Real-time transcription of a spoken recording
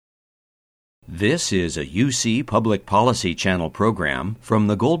This is a UC Public Policy Channel program from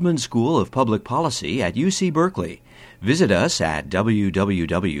the Goldman School of Public Policy at UC Berkeley. Visit us at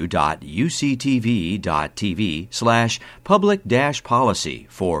www.uctv.tv/public-policy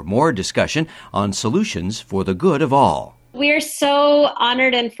for more discussion on solutions for the good of all. We're so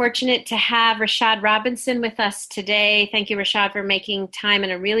honored and fortunate to have Rashad Robinson with us today. Thank you, Rashad, for making time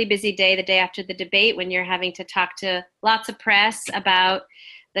in a really busy day, the day after the debate, when you're having to talk to lots of press about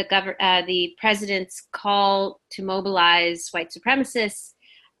the president's call to mobilize white supremacists.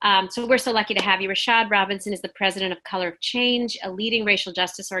 So we're so lucky to have you. Rashad Robinson is the president of Color of Change, a leading racial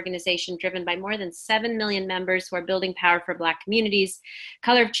justice organization driven by more than 7 million members who are building power for Black communities.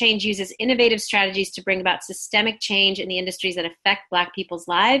 Color of Change uses innovative strategies to bring about systemic change in the industries that affect Black people's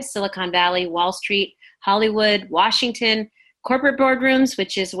lives: Silicon Valley, Wall Street, Hollywood, Washington, corporate boardrooms,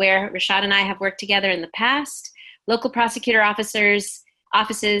 which is where Rashad and I have worked together in the past, local prosecutor offices,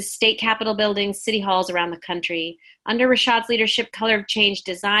 state capitol buildings, city halls around the country. Under Rashad's leadership, Color of Change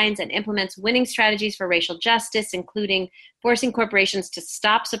designs and implements winning strategies for racial justice, including forcing corporations to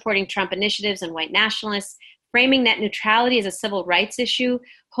stop supporting Trump initiatives and white nationalists, framing net neutrality as a civil rights issue,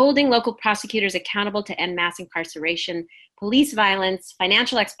 holding local prosecutors accountable to end mass incarceration, police violence,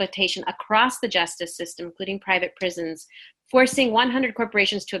 financial exploitation across the justice system, including private prisons, forcing 100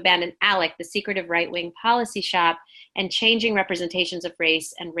 corporations to abandon ALEC, the secretive right-wing policy shop, and changing representations of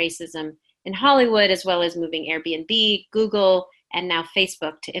race and racism in Hollywood, as well as moving Airbnb, Google, and now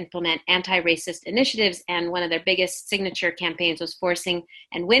Facebook to implement anti-racist initiatives. And one of their biggest signature campaigns was forcing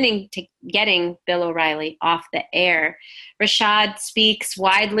and winning to getting Bill O'Reilly off the air. Rashad speaks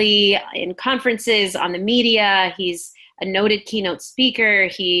widely in conferences, on the media. He's a noted keynote speaker.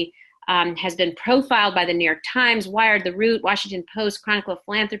 He has been profiled by the New York Times, Wired, The Root, Washington Post, Chronicle of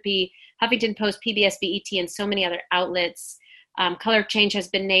Philanthropy, Huffington Post, PBS, BET, and so many other outlets. Color of Change has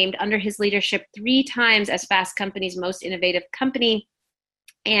been named under his leadership 3 times as Fast Company's most innovative company.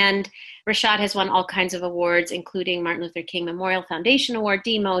 And Rashad has won all kinds of awards, including Martin Luther King Memorial Foundation Award,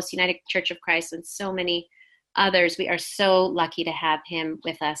 Demos, United Church of Christ, and so many others. We are so lucky to have him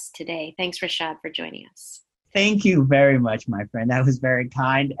with us today. Thanks, Rashad, for joining us. Thank you very much, my friend. That was very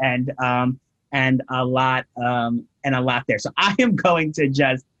kind and a lot there. So I am going to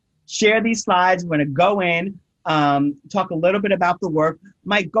just share these slides. We're going to go in, talk a little bit about the work.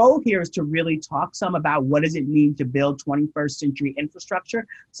 My goal here is to really talk some about what does it mean to build 21st century infrastructure.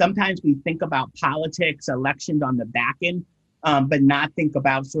 Sometimes we think about politics, elections on the back end, but not think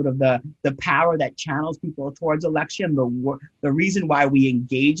about sort of the power that channels people towards election, the reason why we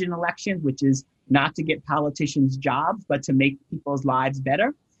engage in elections, which is not to get politicians jobs, but to make people's lives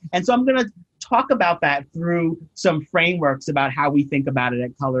better. And so I'm going to talk about that through some frameworks about how we think about it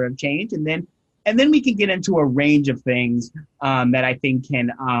at Color of Change. And then we can get into a range of things that I think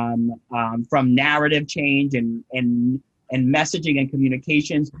can, from narrative change and messaging and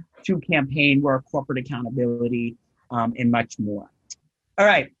communications to campaign work, corporate accountability, and much more. All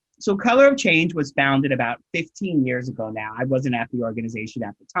right. So Color of Change was founded about 15 years ago now. I wasn't at the organization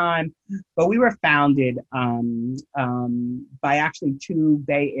at the time, but we were founded by actually 2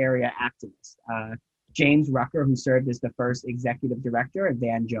 Bay Area activists, James Rucker, who served as the first executive director, and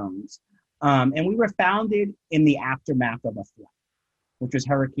Van Jones. And we were founded in the aftermath of a flood, which was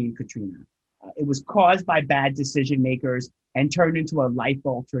Hurricane Katrina. It was caused by bad decision makers and turned into a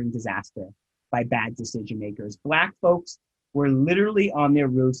life-altering disaster by bad decision makers. Black folks were literally on their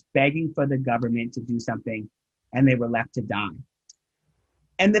roofs begging for the government to do something, and they were left to die.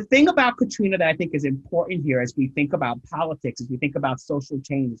 And the thing about Katrina that I think is important here as we think about politics, as we think about social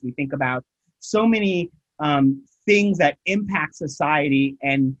change, as we think about so many things that impact society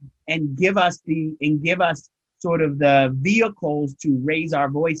and give us sort of the vehicles to raise our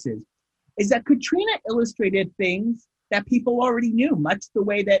voices, is that Katrina illustrated things that people already knew, much the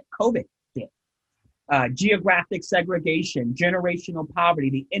way that COVID did. Geographic segregation, generational poverty,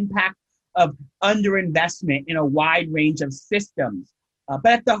 the impact of underinvestment in a wide range of systems. But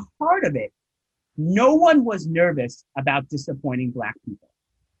at the heart of it, no one was nervous about disappointing Black people.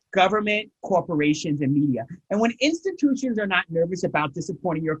 Government, corporations, and media. And when institutions are not nervous about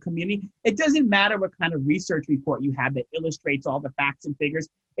disappointing your community, it doesn't matter what kind of research report you have that illustrates all the facts and figures.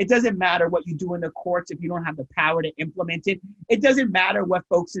 It doesn't matter what you do in the courts if you don't have the power to implement it. It doesn't matter what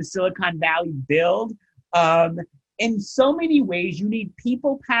folks in Silicon Valley build. In so many ways, you need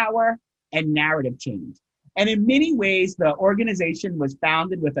people power and narrative change. And in many ways, the organization was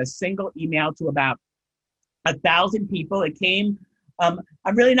founded with a single email to about 1,000 people. It came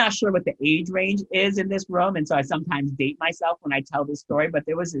I'm really not sure what the age range is in this room, and so I sometimes date myself when I tell this story, but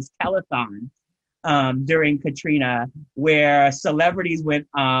there was this telethon during Katrina, where celebrities went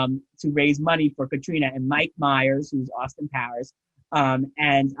to raise money for Katrina, and Mike Myers, who's Austin Powers,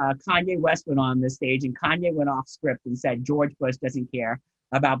 and Kanye West went on the stage, and Kanye went off script and said George Bush doesn't care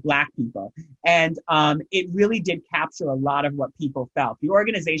about Black people. And it really did capture a lot of what people felt. The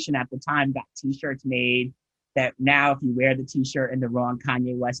organization at the time got T-shirts made that now if you wear the T-shirt in the wrong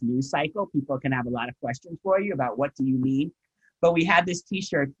Kanye West news cycle, people can have a lot of questions for you about what do you mean. But we had this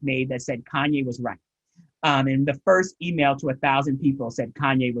T-shirt made that said Kanye was right. And the first email to 1,000 people said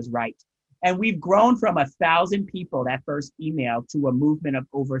Kanye was right. And we've grown from 1,000 people, that first email, to a movement of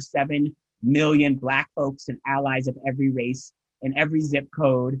over 7 million Black folks and allies of every race in every zip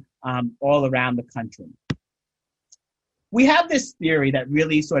code all around the country. We have this theory that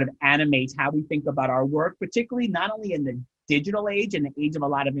really sort of animates how we think about our work, particularly not only in the digital age and the age of a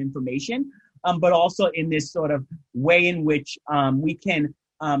lot of information, but also in this sort of way in which we can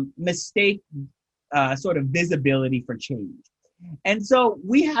mistake sort of visibility for change. And so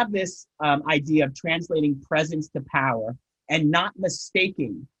we have this idea of translating presence to power and not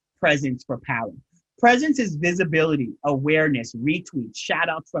mistaking presence for power. Presence is visibility, awareness, retweets, shout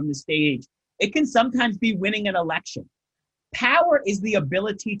outs from the stage. It can sometimes be winning an election. Power is the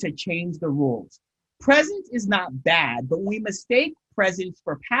ability to change the rules. Presence is not bad, but when we mistake presence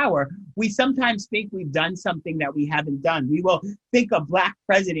for power, we sometimes think we've done something that we haven't done. We will think a Black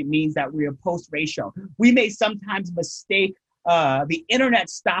president means that we're post-racial. We may sometimes mistake the internet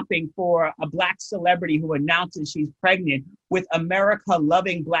stopping for a Black celebrity who announces she's pregnant with America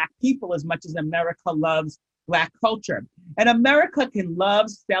loving Black people as much as America loves Black culture. And America can love,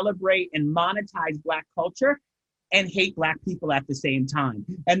 celebrate, and monetize Black culture and hate Black people at the same time.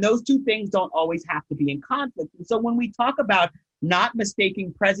 And those two things don't always have to be in conflict. And so when we talk about not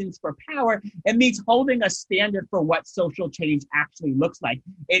mistaking presence for power, it means holding a standard for what social change actually looks like.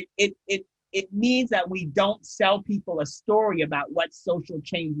 It means that we don't sell people a story about what social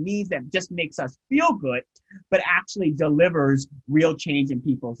change means that just makes us feel good, but actually delivers real change in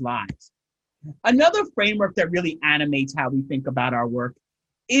people's lives. Another framework that really animates how we think about our work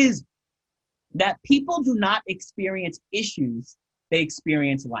is that people do not experience issues, they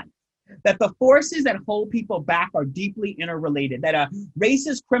experience life. That the forces that hold people back are deeply interrelated, that a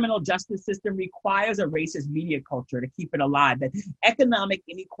racist criminal justice system requires a racist media culture to keep it alive, that economic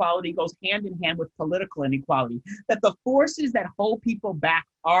inequality goes hand in hand with political inequality, that the forces that hold people back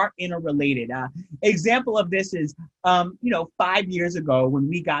are interrelated. Example of this is, 5 years ago when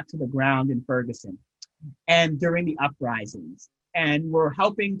we got to the ground in Ferguson and during the uprisings, and we're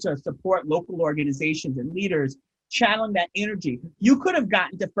helping to support local organizations and leaders channeling that energy. You could have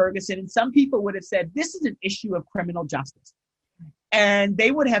gotten to Ferguson and some people would have said, this is an issue of criminal justice. And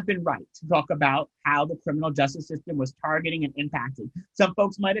they would have been right to talk about how the criminal justice system was targeting and impacting. Some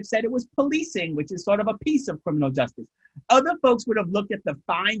folks might have said it was policing, which is sort of a piece of criminal justice. Other folks would have looked at the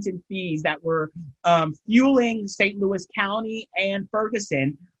fines and fees that were fueling St. Louis County and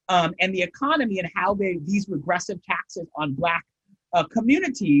Ferguson and the economy and how these regressive taxes on Black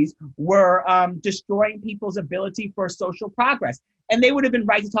communities were destroying people's ability for social progress. And they would have been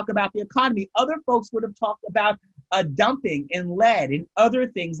right to talk about the economy. Other folks would have talked about dumping in lead and other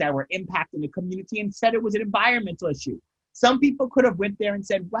things that were impacting the community and said it was an environmental issue. Some people could have went there and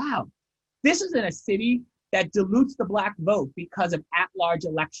said, wow, this is in a city that dilutes the Black vote because of at-large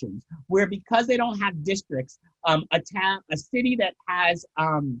elections, where because they don't have districts, a city that has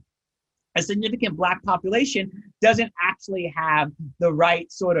a significant Black population doesn't actually have the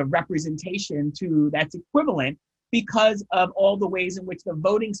right sort of representation that's equivalent because of all the ways in which the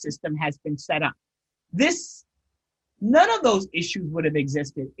voting system has been set up. None of those issues would have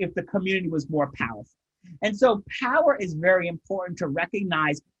existed if the community was more powerful. And so power is very important to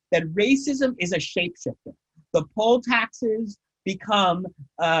recognize that racism is a shapeshifter. The poll taxes become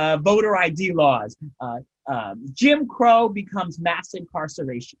voter ID laws. Jim Crow becomes mass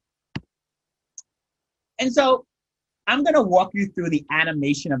incarceration. And so I'm going to walk you through the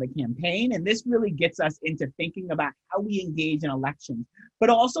animation of a campaign, and this really gets us into thinking about how we engage in elections, but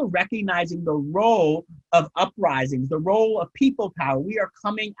also recognizing the role of uprisings, the role of people power. We are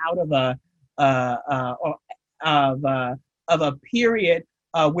coming out of a period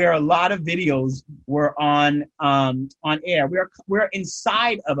where a lot of videos were on air. We're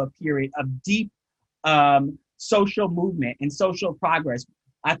inside of a period of deep social movement and social progress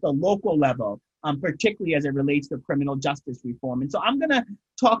at the local level. Particularly as it relates to criminal justice reform. And so I'm going to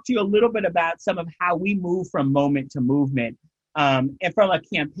talk to you a little bit about some of how we move from moment to movement and from a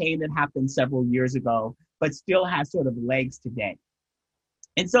campaign that happened several years ago, but still has sort of legs today.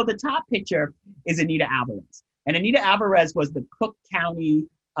 And so the top picture is Anita Alvarez. And Anita Alvarez was the Cook County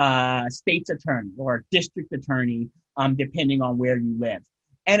state's attorney or district attorney, depending on where you live.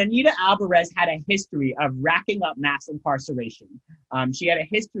 And Anita Alvarez had a history of racking up mass incarceration. She had a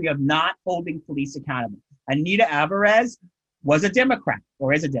history of not holding police accountable. Anita Alvarez was a Democrat,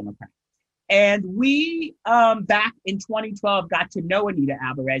 or is a Democrat. And we, back in 2012, got to know Anita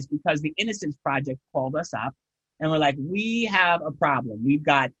Alvarez because the Innocence Project called us up and we're like, we have a problem. We've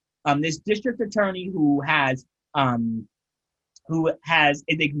got this district attorney who is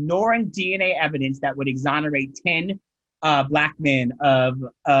ignoring DNA evidence that would exonerate 10 Black men of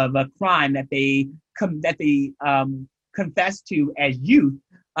a crime that they confessed to as youth,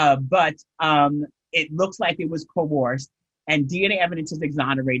 but it looks like it was coerced, and DNA evidence has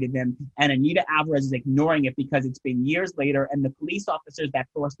exonerated them, and Anita Alvarez is ignoring it because it's been years later, and the police officers that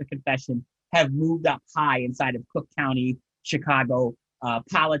forced the confession have moved up high inside of Cook County, Chicago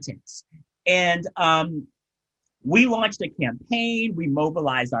politics. And we launched a campaign. We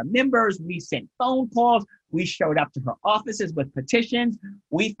mobilized our members. We sent phone calls. We showed up to her offices with petitions.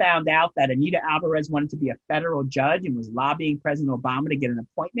 We found out that Anita Alvarez wanted to be a federal judge and was lobbying President Obama to get an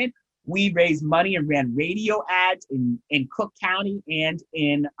appointment. We raised money and ran radio ads in Cook County and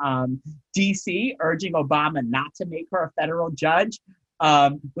in DC, urging Obama not to make her a federal judge.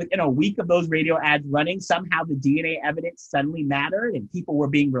 Within a week of those radio ads running, somehow the DNA evidence suddenly mattered and people were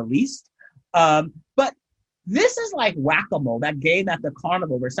being released. But this is like whack-a-mole, that game at the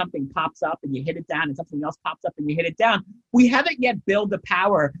carnival where something pops up and you hit it down and something else pops up and you hit it down. We haven't yet built the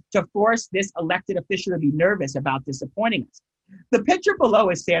power to force this elected official to be nervous about disappointing us. The picture below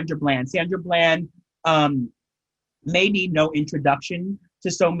is Sandra Bland. Sandra Bland may need no introduction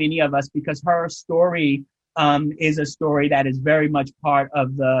to so many of us because her story is a story that is very much part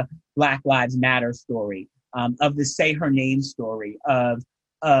of the Black Lives Matter story, of the Say Her Name story, of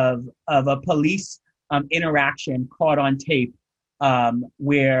a police interaction caught on tape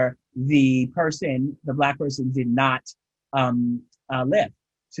where the Black person did not live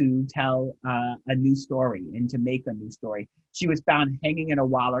to tell a new story and to make a new story. She was found hanging in a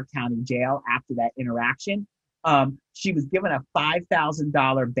Waller County jail after that interaction. She was given a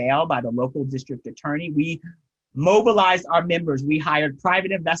 $5,000 bail by the local district attorney. We mobilized our members. We hired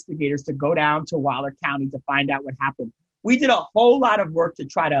private investigators to go down to Waller County to find out what happened. We did a whole lot of work to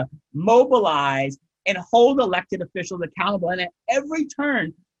try to mobilize and hold elected officials accountable. And at every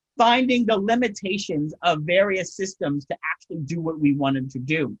turn, finding the limitations of various systems to actually do what we wanted to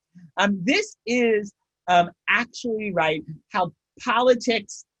do. This is actually, right, how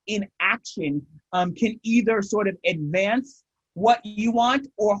politics in action can either sort of advance what you want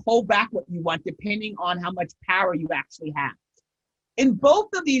or hold back what you want, depending on how much power you actually have. In both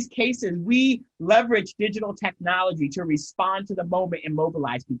of these cases, we leverage digital technology to respond to the moment and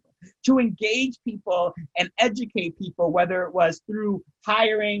mobilize people, to engage people and educate people, whether it was through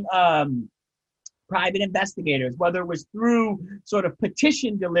hiring private investigators, whether it was through sort of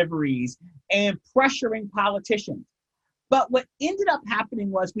petition deliveries and pressuring politicians. But what ended up happening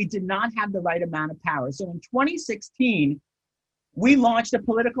was we did not have the right amount of power. So in 2016, we launched a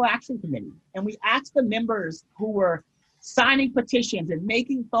political action committee, and we asked the members who were signing petitions and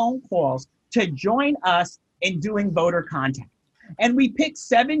making phone calls to join us in doing voter contact. And we picked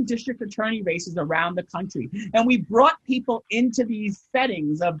 7 district attorney races around the country. And we brought people into these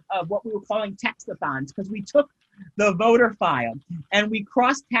settings of what we were calling textathons, because we took the voter file and we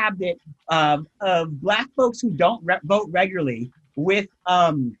cross-tabbed it of Black folks who don't vote regularly with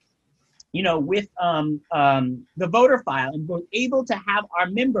the voter file, and were able to have our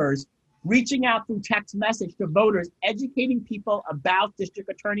members reaching out through text message to voters, educating people about district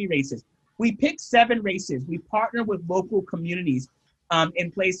attorney races. We picked 7 races. We partnered with local communities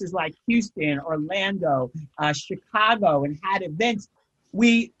in places like Houston, Orlando, Chicago, and had events.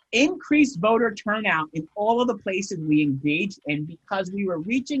 We increased voter turnout in all of the places we engaged in because we were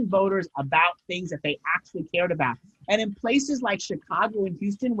reaching voters about things that they actually cared about. And in places like Chicago and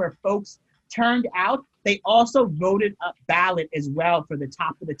Houston, where folks turned out, they also voted up ballot as well for the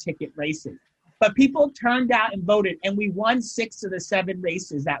top of the ticket races. But people turned out and voted, and we won 6 of the 7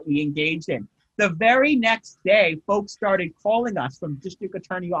 races that we engaged in. The very next day, folks started calling us from district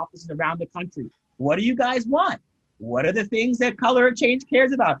attorney offices around the country. What do you guys want? What are the things that Color of Change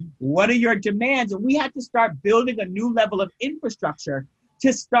cares about? What are your demands? And we had to start building a new level of infrastructure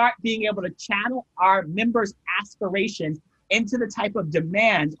to start being able to channel our members' aspirations into the type of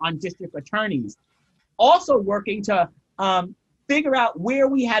demands on district attorneys. Also working to figure out where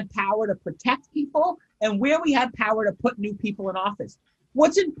we had power to protect people and where we had power to put new people in office.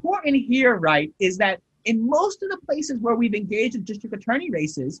 What's important here, right, is that in most of the places where we've engaged in district attorney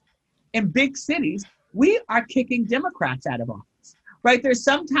races in big cities, we are kicking Democrats out of office. right? There's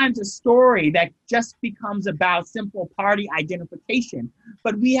sometimes a story that just becomes about simple party identification,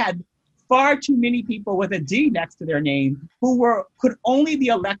 but we had far too many people with a D next to their name who could only be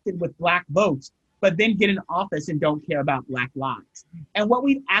elected with Black votes, but then get in office and don't care about Black lives. And what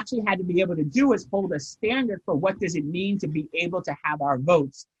we've actually had to be able to do is hold a standard for what does it mean to be able to have our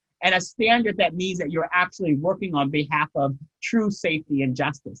votes, and a standard that means that you're actually working on behalf of true safety and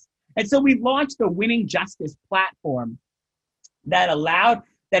justice. And so we launched the Winning Justice platform that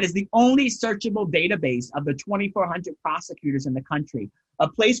is the only searchable database of the 2,400 prosecutors in the country, a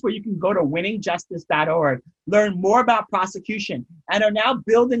place where you can go to winningjustice.org, learn more about prosecution, and are now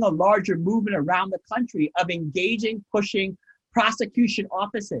building a larger movement around the country of engaging, pushing prosecution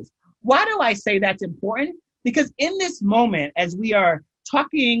offices. Why do I say that's important? Because in this moment, as we are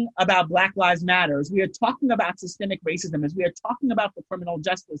talking about Black Lives Matter, as we are talking about systemic racism, as we are talking about the criminal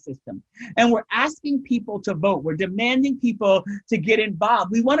justice system, and we're asking people to vote, we're demanding people to get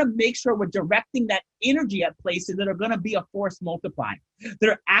involved, we want to make sure we're directing that energy at places that are going to be a force multiplier, that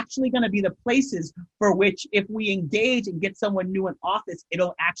are actually going to be the places for which, if we engage and get someone new in office,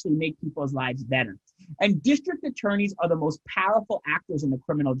 it'll actually make people's lives better. And district attorneys are the most powerful actors in the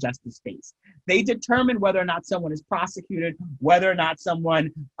criminal justice space. They determine whether or not someone is prosecuted, whether or not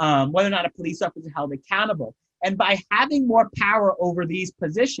a police officer is held accountable. And by having more power over these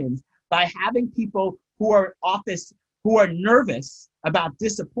positions, by having people who are nervous about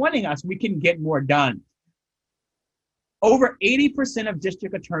disappointing us, we can get more done. Over 80% of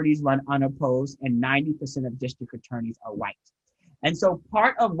district attorneys run unopposed, and 90% of district attorneys are white. And so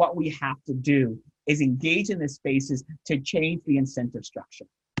part of what we have to do is engage in the spaces to change the incentive structure.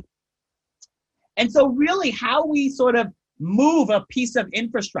 And so really how we sort of move a piece of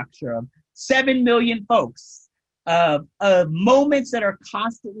infrastructure of 7 million folks, of moments that are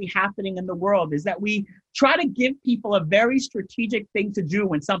constantly happening in the world, is that we try to give people a very strategic thing to do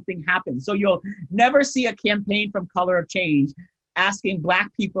when something happens. So you'll never see a campaign from Color of Change asking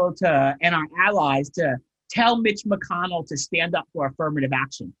Black people and our allies to tell Mitch McConnell to stand up for affirmative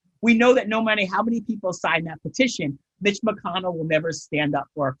action. We know that no matter how many people sign that petition, Mitch McConnell will never stand up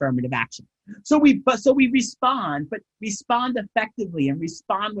for affirmative action. So we respond, but respond effectively and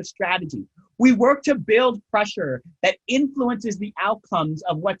respond with strategy. We work to build pressure that influences the outcomes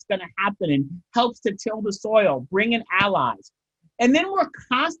of what's going to happen and helps to till the soil, bring in allies. And then we're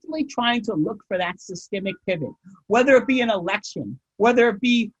constantly trying to look for that systemic pivot, whether it be an election, whether it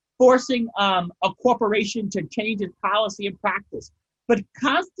be forcing a corporation to change its policy and practice, but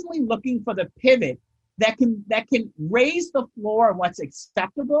constantly looking for the pivot that can raise the floor on what's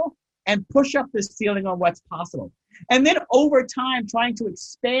acceptable and push up the ceiling on what's possible. And then over time, trying to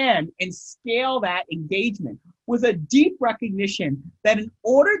expand and scale that engagement with a deep recognition that in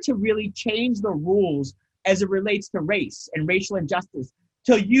order to really change the rules as it relates to race and racial injustice,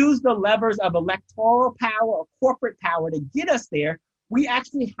 to use the levers of electoral power or corporate power to get us there, we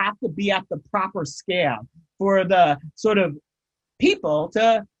actually have to be at the proper scale for the sort of people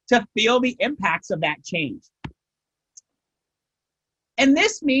to feel the impacts of that change. And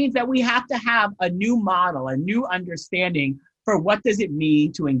this means that we have to have a new model, a new understanding for what does it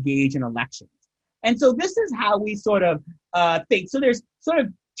mean to engage in elections. And so this is how we sort of think. So there's sort of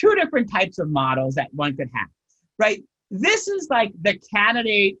two different types of models that one could have, right? This is like the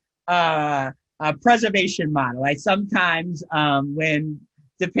candidate preservation model. I sometimes,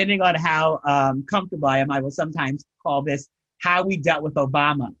 depending on how comfortable I am, I will sometimes call this how we dealt with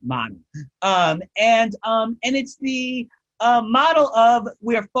Obama model. And it's the model of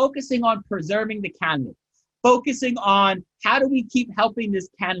we're focusing on preserving the candidate, focusing on how do we keep helping this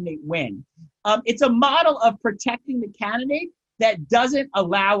candidate win. It's a model of protecting the candidate that doesn't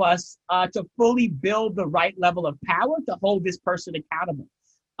allow us to fully build the right level of power to hold this person accountable.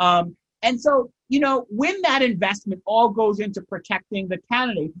 And so, when that investment all goes into protecting the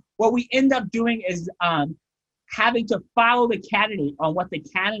candidate, what we end up doing is having to follow the candidate on what the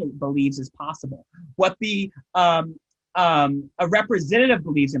candidate believes is possible, what a representative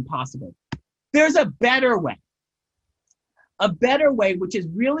believes impossible. There's a better way which is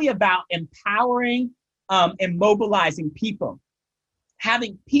really about empowering and mobilizing people,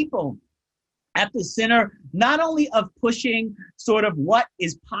 having people at the center, not only of pushing sort of what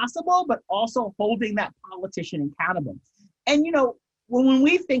is possible, but also holding that politician accountable. And, when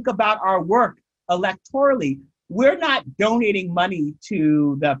we think about our work electorally, we're not donating money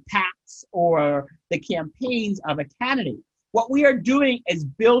to the PACs or the campaigns of a candidate. What we are doing is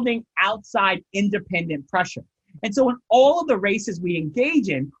building outside independent pressure. And so in all of the races we engage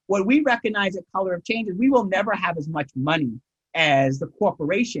in, what we recognize at Color of Change is we will never have as much money as the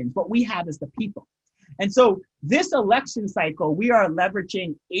corporations. What we have is the people. And so this election cycle, we are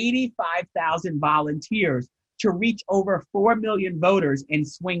leveraging 85,000 volunteers to reach over 4 million voters in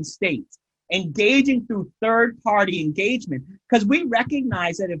swing states, engaging through third-party engagement, because we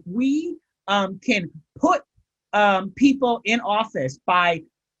recognize that if we can put people in office by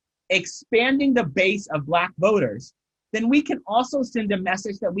expanding the base of Black voters, then we can also send a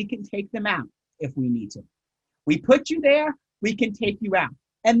message that we can take them out if we need to. We put you there, we can take you out.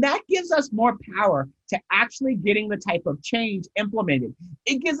 And that gives us more power to actually getting the type of change implemented.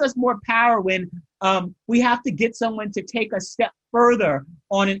 It gives us more power when we have to get someone to take a step further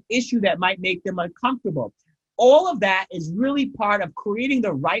on an issue that might make them uncomfortable. All of that is really part of creating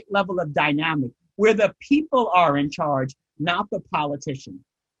the right level of dynamic where the people are in charge, not the politician.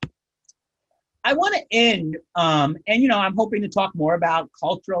 I want to end, and I'm hoping to talk more about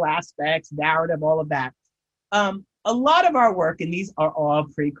cultural aspects, narrative, all of that. A lot of our work, and these are all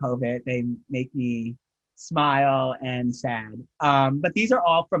pre-COVID, they make me smile and sad, but these are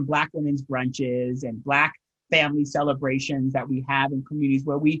all from Black women's brunches and Black family celebrations that we have in communities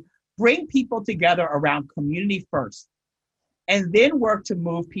where we bring people together around community first and then work to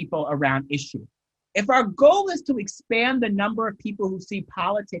move people around issue. If our goal is to expand the number of people who see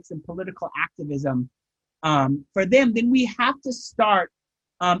politics and political activism for them, then we have to start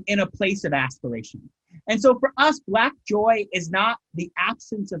in a place of aspiration. And so for us, Black joy is not the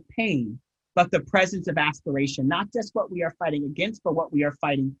absence of pain, but the presence of aspiration, not just what we are fighting against, but what we are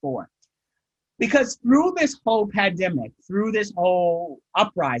fighting for. Because through this whole pandemic, through this whole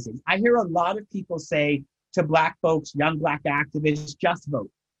uprising, I hear a lot of people say to Black folks, young Black activists, just vote.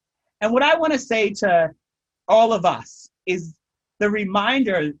 And what I want to say to all of us is the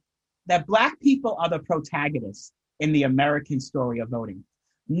reminder that Black people are the protagonists in the American story of voting.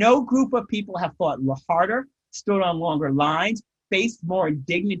 No group of people have fought harder, stood on longer lines, faced more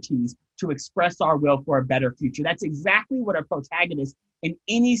indignities to express our will for a better future. That's exactly what a protagonist in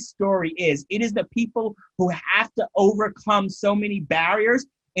any story is. It is the people who have to overcome so many barriers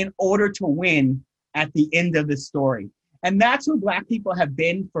in order to win at the end of the story. And that's who Black people have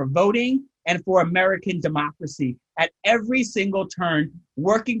been for voting and for American democracy at every single turn,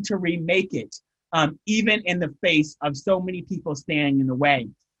 working to remake it, even in the face of so many people standing in the way.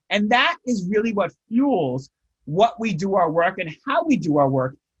 And that is really what fuels what we do our work and how we do our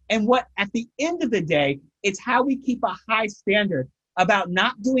work. And what, at the end of the day, it's how we keep a high standard about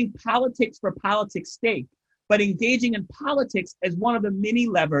not doing politics for politics' sake, but engaging in politics as one of the many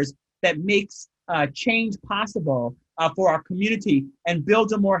levers that makes change possible for our community and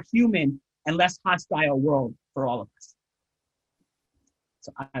builds a more human and less hostile world for all of us.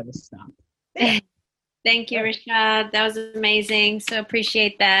 So I will stop there. Thank you, Rashad. That was amazing. So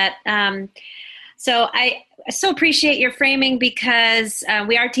appreciate that. So I so appreciate your framing because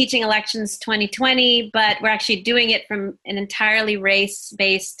we are teaching Elections 2020, but we're actually doing it from an entirely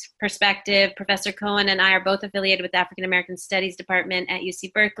race-based perspective. Professor Cohen and I are both affiliated with the African American Studies Department at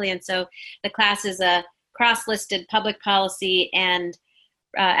UC Berkeley, and so the class is a cross-listed public policy and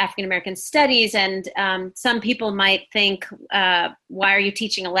African American studies. And some people might think, why are you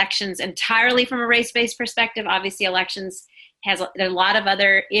teaching elections entirely from a race-based perspective? Obviously, elections there are a lot of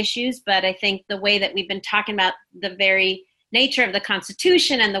other issues, but I think the way that we've been talking about the very nature of the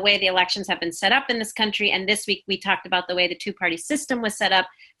Constitution and the way the elections have been set up in this country, and this week we talked about the way the two-party system was set up,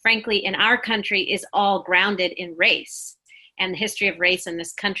 frankly, in our country is all grounded in race and the history of race in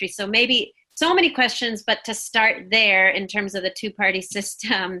this country. So maybe so many questions, but to start there in terms of the two-party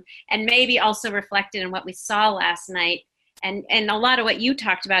system and maybe also reflected in what we saw last night and a lot of what you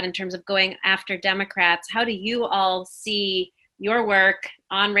talked about in terms of going after Democrats. How do you all see your work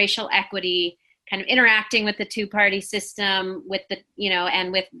on racial equity kind of interacting with the two-party system, with the,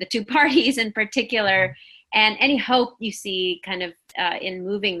 and with the two parties in particular, and any hope you see kind of in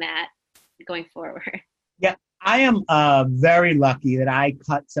moving that going forward? Yeah, I am very lucky that I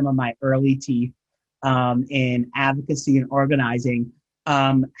cut some of my early teeth in advocacy and organizing,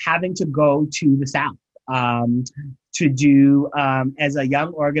 having to go to the South to do as a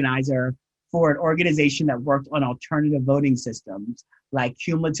young organizer for an organization that worked on alternative voting systems like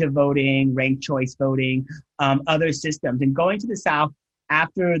cumulative voting, ranked choice voting, other systems. And going to the South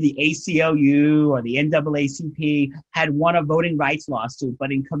after the ACLU or the NAACP had won a voting rights lawsuit,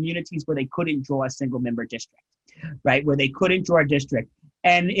 but in communities where they couldn't draw a single member district, right? Where they couldn't draw a district.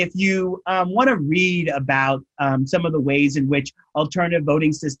 And if you want to read about some of the ways in which alternative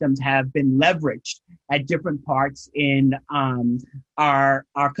voting systems have been leveraged at different parts in our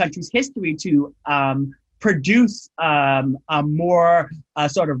country's history to produce a more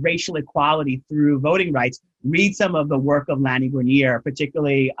sort of racial equality through voting rights. Read some of the work of Lani Guinier,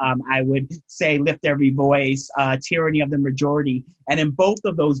 particularly, I would say, Lift Every Voice, Tyranny of the Majority. And in both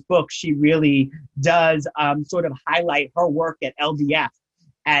of those books, she really does sort of highlight her work at LDF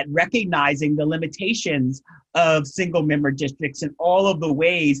at recognizing the limitations of single member districts in all of the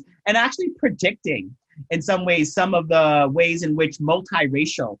ways, and actually predicting in some ways some of the ways in which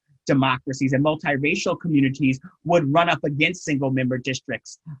multiracial democracies and multiracial communities would run up against single member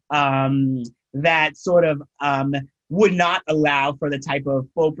districts that sort of would not allow for the type of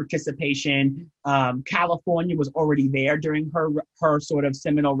full participation. California was already there during her sort of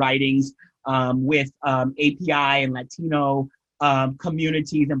seminal writings with API and Latino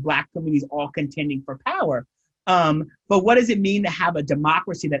communities and Black communities all contending for power. But what does it mean to have a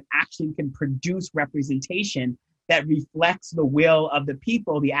democracy that actually can produce representation that reflects the will of the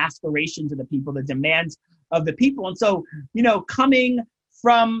people, the aspirations of the people, the demands of the people? And so, coming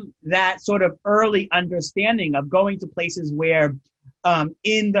from that sort of early understanding of going to places where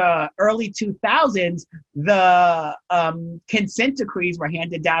in the early 2000s, the consent decrees were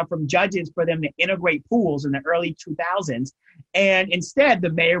handed down from judges for them to integrate pools in the early 2000s. And instead, the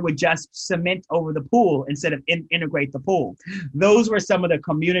mayor would just cement over the pool instead of integrate the pool. Those were some of the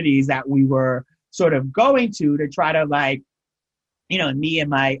communities that we were sort of going to try to me and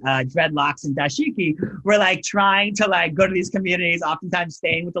my dreadlocks and dashiki were trying to go to these communities, oftentimes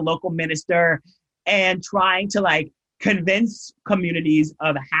staying with the local minister and trying to convince communities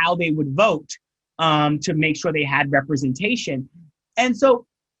of how they would vote to make sure they had representation. And so,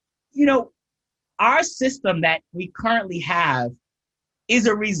 our system that we currently have is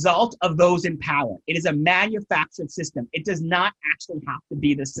a result of those in power. It is a manufactured system. It does not actually have to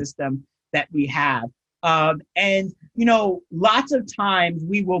be the system that we have. And lots of times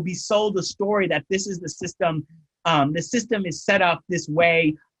we will be sold a story that this is the system. The system is set up this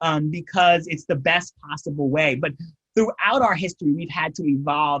way because it's the best possible way. But throughout our history, we've had to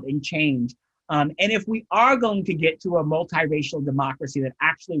evolve and change. And if we are going to get to a multiracial democracy that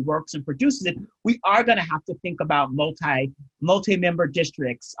actually works and produces it, we are going to have to think about multi-member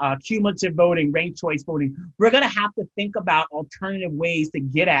districts, cumulative voting, ranked choice voting. We're going to have to think about alternative ways to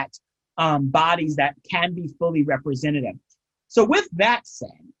get at bodies that can be fully representative. So with that said,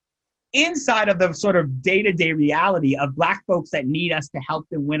 inside of the sort of day-to-day reality of Black folks that need us to help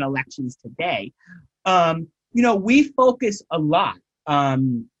them win elections today, we focus a lot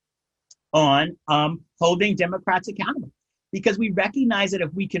on holding Democrats accountable, because we recognize that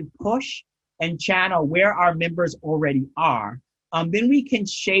if we can push and channel where our members already are, then we can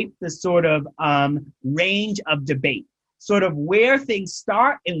shape the sort of range of debate, sort of where things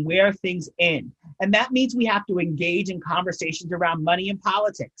start and where things end. And that means we have to engage in conversations around money and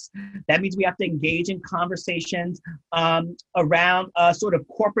politics. That means we have to engage in conversations around sort of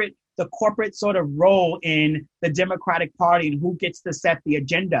the corporate sort of role in the Democratic Party and who gets to set the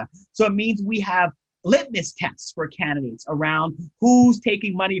agenda. So it means we have litmus tests for candidates around who's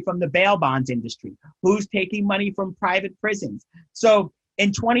taking money from the bail bonds industry, who's taking money from private prisons. So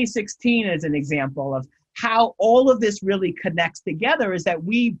in 2016, as an example of how all of this really connects together, is that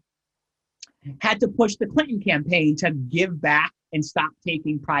we had to push the Clinton campaign to give back and stop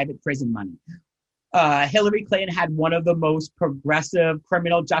taking private prison money. Hillary Clinton had one of the most progressive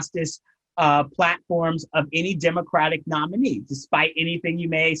criminal justice platforms of any Democratic nominee, despite anything you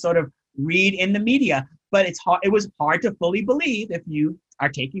may sort of read in the media. But it was hard to fully believe if you are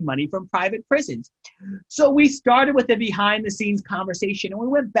taking money from private prisons. So we started with a behind the scenes conversation, and we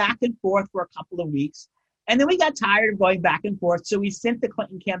went back and forth for a couple of weeks. And then we got tired of going back and forth, so we sent the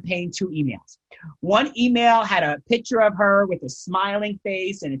Clinton campaign 2 emails. One email had a picture of her with a smiling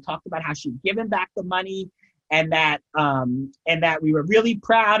face, and it talked about how she'd given back the money, and that we were really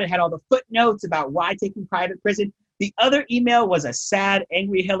proud, and had all the footnotes about why taking private prison. The other email was a sad,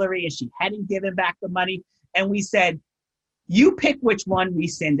 angry Hillary, and she hadn't given back the money. And we said, you pick which one we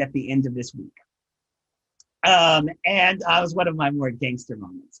send at the end of this week. And it was one of my more gangster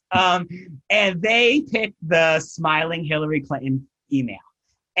moments. And they picked the smiling Hillary Clinton email.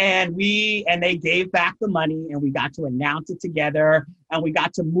 And they gave back the money, and we got to announce it together, and we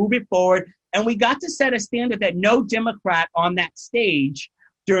got to move it forward. And we got to set a standard that no Democrat on that stage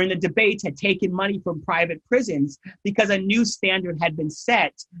during the debates had taken money from private prisons, because a new standard had been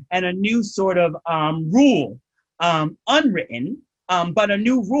set and a new sort of rule, unwritten, but a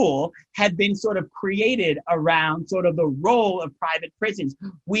new rule had been sort of created around sort of the role of private prisons.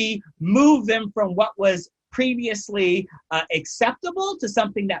 We moved them from what was previously acceptable to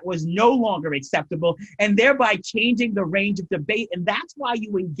something that was no longer acceptable, and thereby changing the range of debate. And that's why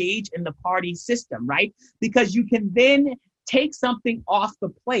you engage in the party system, right? Because you can then take something off the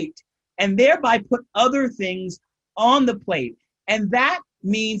plate and thereby put other things on the plate. And that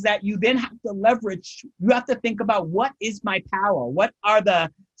means that you then have to leverage, you have to think about, what is my power? What are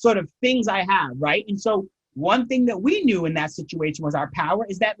the sort of things I have, right? And so one thing that we knew in that situation was our power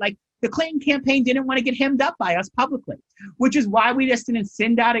is that, like, the Clinton campaign didn't want to get hemmed up by us publicly, which is why we just didn't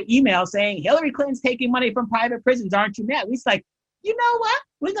send out an email saying, Hillary Clinton's taking money from private prisons, aren't you mad? We was like, you know what?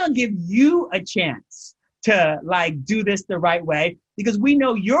 We're going to give you a chance to, like, do this the right way, because we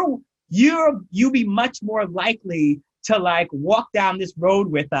know you'll be much more likely to, like, walk down this road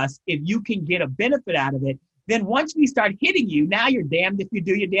with us if you can get a benefit out of it. Then once we start hitting you, now you're damned if you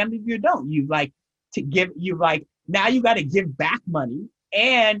do, you're damned if you don't. Now you got to give back money,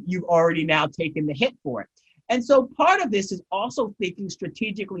 and you've already now taken the hit for it. And so part of this is also thinking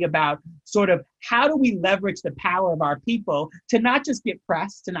strategically about sort of how do we leverage the power of our people to not just get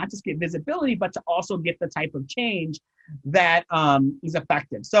press, to not just get visibility, but to also get the type of change that is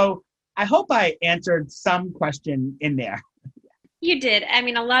effective. So I hope I answered some question in there. You did. I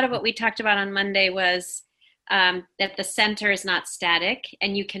mean, a lot of what we talked about on Monday was that the center is not static,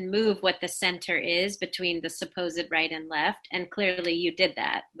 and you can move what the center is between the supposed right and left. And clearly you did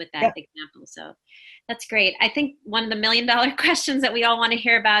that with that example. So that's great. I think one of the $1 million questions that we all want to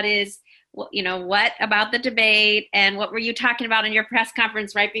hear about is, you know, what about the debate, and what were you talking about in your press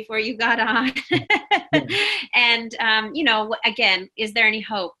conference right before you got on? And, you know, again, is there any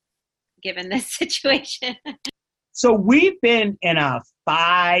hope given this situation? So we've been in a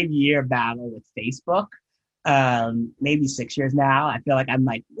 5-year battle with Facebook. Maybe 6 years now. I feel like I'm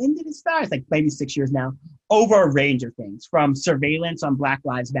like, when did it start? It's like maybe 6 years now, over a range of things, from surveillance on Black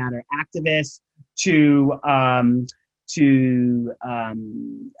Lives Matter activists to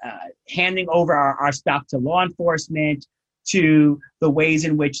handing over our stuff to law enforcement, to the ways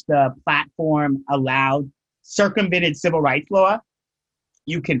in which the platform circumvented civil rights law.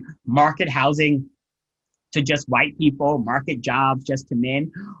 You can market housing to just white people, market jobs just to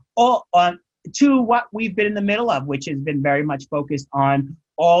men, all to what we've been in the middle of, which has been very much focused on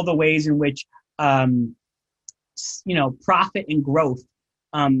all the ways in which, profit and growth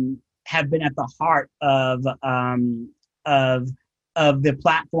have been at the heart of the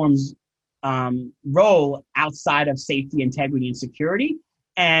platform's role outside of safety, integrity, and security.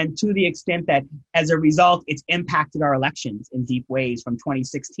 And to the extent that, as a result, it's impacted our elections in deep ways, from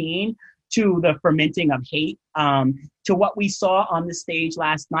 2016 to the fermenting of hate, to what we saw on the stage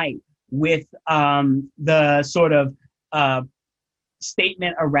last night with the sort of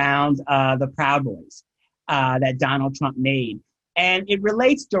statement around the Proud Boys that Donald Trump made. And it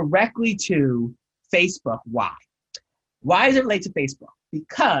relates directly to Facebook. Why? Why does it relate to Facebook?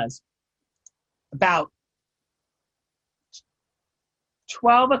 Because about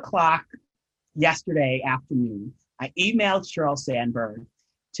 12 o'clock yesterday afternoon, I emailed Sheryl Sandberg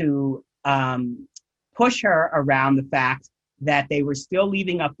to push her around the fact that they were still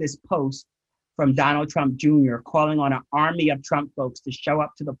leaving up this post from Donald Trump Jr. calling on an army of Trump folks to show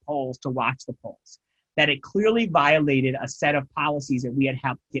up to the polls to watch the polls, that it clearly violated a set of policies that we had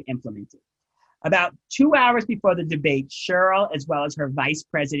helped get implemented. About 2 hours before the debate, Sheryl, as well as her vice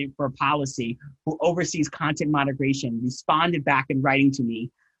president for policy, who oversees content moderation, responded back in writing to me,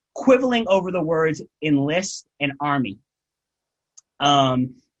 quibbling over the words enlist and army,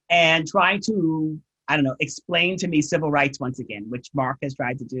 and trying to, explain to me civil rights once again, which Mark has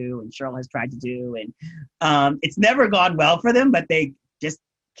tried to do and Sheryl has tried to do. And it's never gone well for them, but they just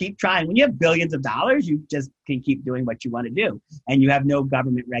keep trying. When you have billions of dollars, you just can keep doing what you want to do, and you have no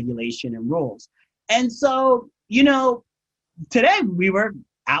government regulation and rules. And so, today we were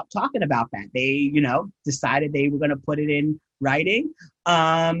out talking about that. They, decided they were going to put it in writing.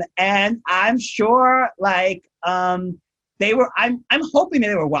 And I'm sure I'm hoping that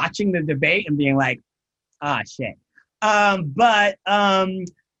they were watching the debate and being like, shit. But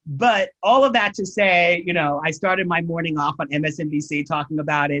all of that to say, I started my morning off on MSNBC talking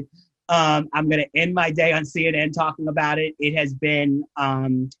about it. I'm going to end my day on CNN talking about it. It has been,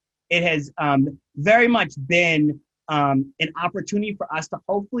 very much been an opportunity for us to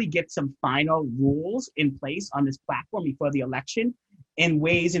hopefully get some final rules in place on this platform before the election, in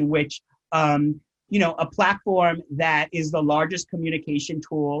ways in which, a platform that is the largest communication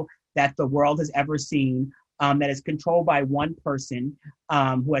tool that the world has ever seen, that is controlled by one person,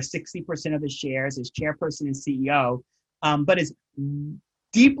 who has 60% of the shares, is chairperson and CEO, but is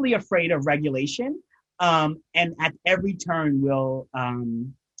deeply afraid of regulation, and at every turn will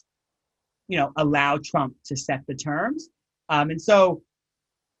allow Trump to set the terms. And so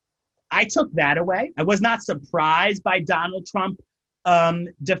I took that away. I was not surprised by Donald Trump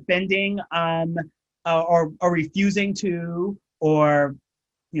defending or refusing to, or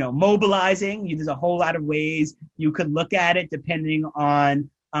mobilizing. There's a whole lot of ways you could look at it depending on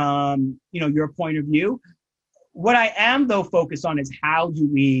your point of view. What I am though focused on is how do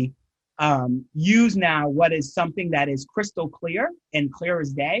we use now what is something that is crystal clear and clear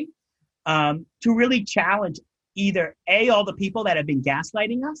as day to really challenge either all the people that have been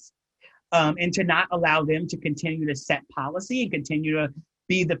gaslighting us, and to not allow them to continue to set policy and continue to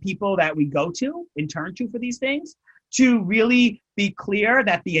be the people that we go to and turn to for these things, to really be clear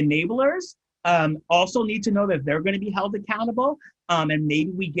that the enablers also need to know that they're going to be held accountable. And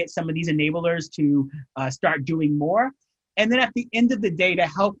maybe we get some of these enablers to start doing more. And then at the end of the day, to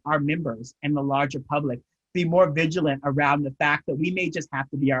help our members and the larger public be more vigilant around the fact that we may just have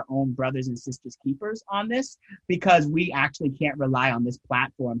to be our own brothers and sisters keepers on this, because we actually can't rely on this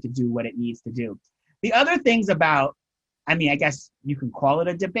platform to do what it needs to do. The other things about, I guess you can call it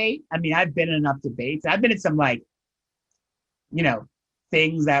a debate. I've been in enough debates. I've been in some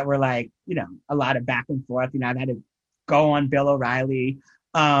things that were a lot of back and forth. I've had to go on Bill O'Reilly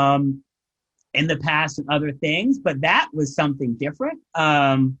in the past and other things, but that was something different.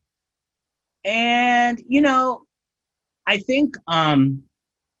 And I think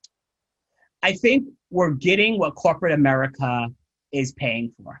we're getting what corporate America is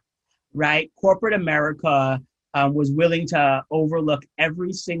paying for, right? Corporate America was willing to overlook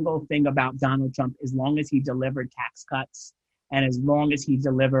every single thing about Donald Trump as long as he delivered tax cuts and as long as he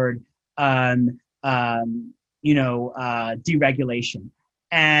delivered, deregulation.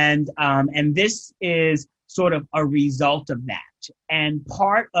 And this is sort of a result of that. And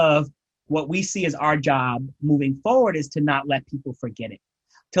part of what we see as our job moving forward is to not let people forget it,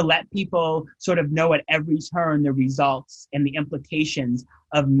 to let people sort of know at every turn the results and the implications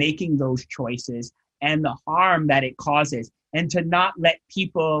of making those choices and the harm that it causes, and to not let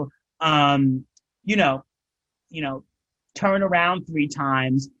people, turn around 3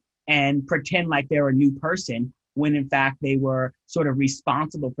 times and pretend like they're a new person when in fact they were sort of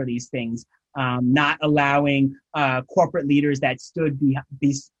responsible for these things, not allowing corporate leaders that stood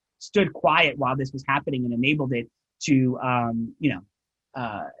quiet while this was happening and enabled it to,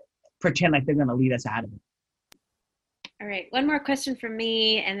 pretend like they're going to lead us out of it. All right, one more question from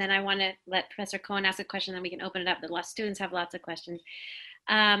me, and then I want to let Professor Cohen ask a question, then we can open it up. The students have lots of questions.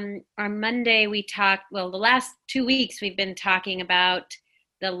 On Monday, we talked, the last 2 weeks, we've been talking about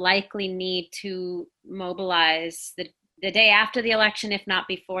the likely need to mobilize the day after the election, if not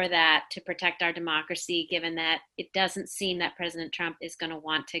before that, to protect our democracy, given that it doesn't seem that President Trump is going to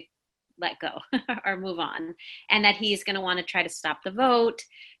want to let go or move on, and that he's going to want to try to stop the vote,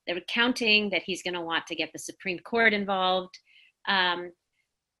 the recounting, that he's going to want to get the Supreme Court involved.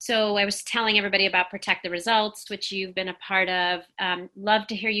 So I was telling everybody about Protect the Results, which you've been a part of. Love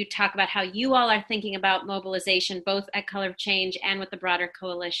to hear you talk about how you all are thinking about mobilization, both at Color of Change and with the broader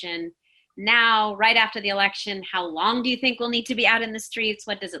coalition. Now, right after the election, how long do you think we'll need to be out in the streets?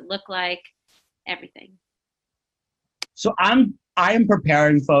 What does it look like? Everything. So I am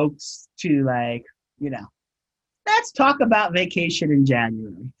preparing folks to let's talk about vacation in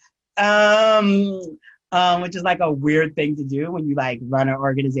January. Which is a weird thing to do when you run an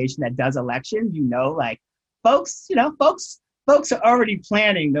organization that does elections. Folks are already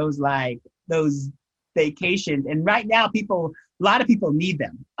planning those vacations, and right now a lot of people need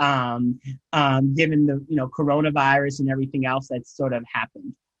them, given the coronavirus and everything else that's sort of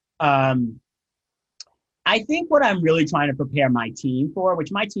happened. I think what I'm really trying to prepare my team for,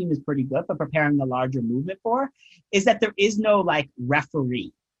 which my team is pretty good, but preparing the larger movement for, is that there is no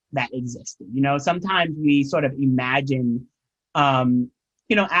referee that existed. Sometimes we sort of imagine,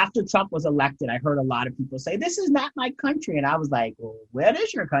 after Trump was elected, I heard a lot of people say, "This is not my country." And I was like, well, where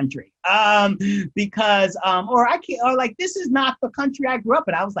is your country? Because, this is not the country I grew up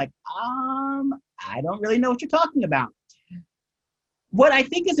in. I was like, I don't really know what you're talking about. What I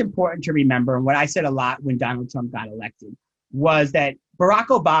think is important to remember, and what I said a lot when Donald Trump got elected, was that Barack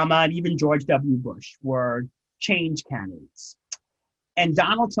Obama and even George W. Bush were change candidates. And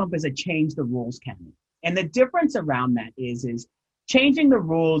Donald Trump is a change the rules candidate. And the difference around that is changing the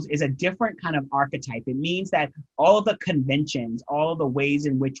rules is a different kind of archetype. It means that all of the conventions, all of the ways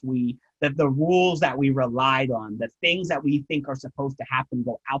in which the rules that we relied on, the things that we think are supposed to happen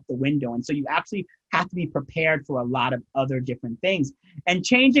go out the window. And so you actually have to be prepared for a lot of other different things. And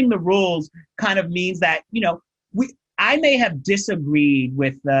changing the rules kind of means that, I may have disagreed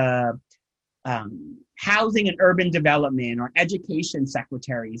with the housing and urban development or education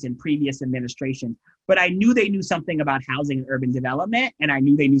secretaries in previous administrations, but I knew they knew something about housing and urban development, and I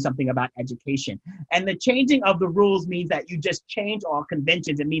knew they knew something about education. And the changing of the rules means that you just change all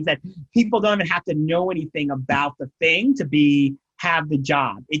conventions. It means that people don't even have to know anything about the thing to have the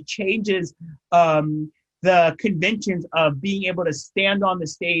job. It changes the conventions of being able to stand on the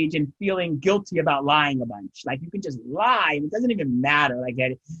stage and feeling guilty about lying a bunch. Like, you can just lie, and it doesn't even matter, like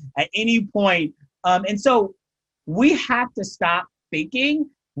at any point. And so we have to stop thinking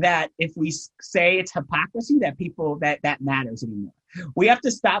that if we say it's hypocrisy, that people, that matters anymore. We have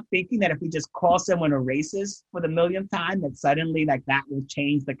to stop thinking that if we just call someone a racist for the millionth time, that suddenly like that will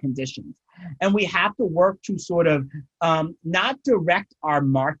change the conditions. And we have to work to sort of not direct our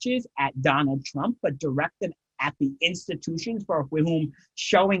marches at Donald Trump, but direct them at the institutions for whom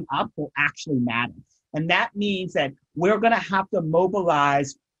showing up will actually matter. And that means that we're going to have to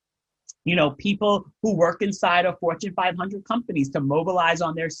mobilize, you know, people who work inside of Fortune 500 companies to mobilize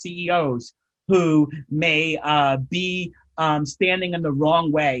on their CEOs who may be standing in the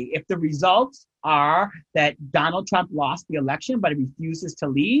wrong way. If the results are that Donald Trump lost the election, but he refuses to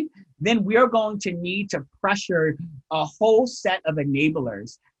leave, then we're going to need to pressure a whole set of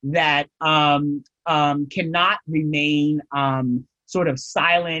enablers that cannot remain sort of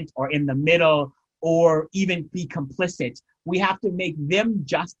silent or in the middle or even be complicit. We have to make them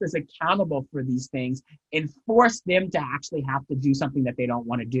just as accountable for these things and force them to actually have to do something that they don't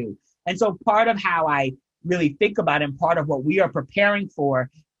want to do. And so part of how I really think about it, and part of what we are preparing for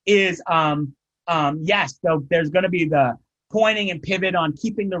is, yes, so there's going to be the pointing and pivot on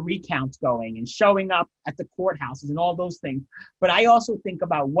keeping the recounts going and showing up at the courthouses and all those things. But I also think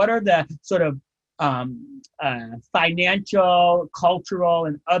about what are the sort of financial, cultural,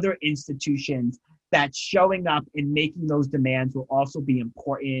 and other institutions that showing up and making those demands will also be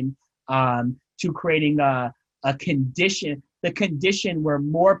important to creating a condition, the condition where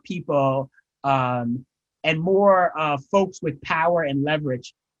more people and more folks with power and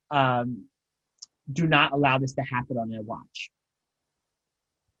leverage do not allow this to happen on their watch.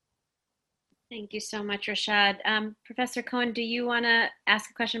 Thank you so much, Rashad. Professor Cohen, do you want to ask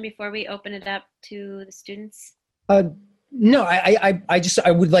a question before we open it up to the students? No,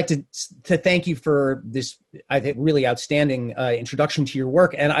 I would like to thank you for this, I think, really outstanding introduction to your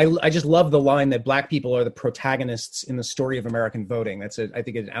work. And I just love the line that Black people are the protagonists in the story of American voting. That's, I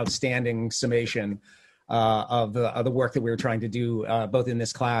think, an outstanding summation of the work that we were trying to do, both in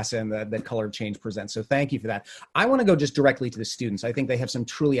this class and that Colored Change presents. So thank you for that. I want to go just directly to the students. I think they have some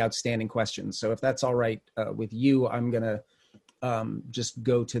truly outstanding questions. So if that's all right with you, I'm going to just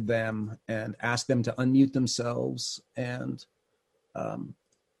go to them and ask them to unmute themselves and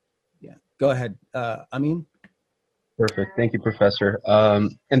go ahead. Amin? Perfect. Thank you, Professor.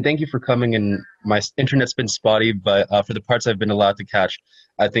 And thank you for coming in. My internet's been spotty, but for the parts I've been allowed to catch,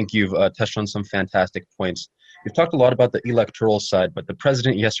 I think you've touched on some fantastic points. You've talked a lot about the electoral side, but the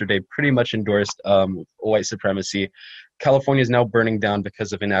president yesterday pretty much endorsed white supremacy. California is now burning down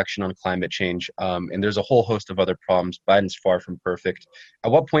because of inaction on climate change, and there's a whole host of other problems. Biden's far from perfect. At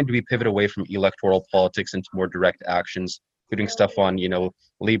what point do we pivot away from electoral politics into more direct actions, including stuff on,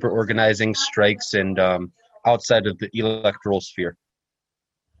 labor organizing, strikes, and outside of the electoral sphere?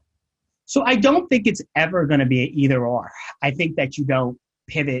 So I don't think it's ever going to be an either or. I think that you don't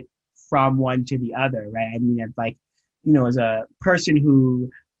pivot from one to the other, right? I mean, it's like, as a person who,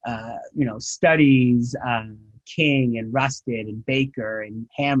 studies King and Rusted and Baker and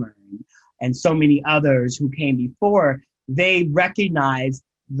Hammer and so many others who came before, they recognize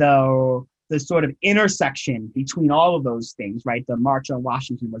the sort of intersection between all of those things, right? The March on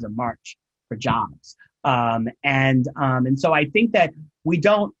Washington was a march for jobs. And so I think that we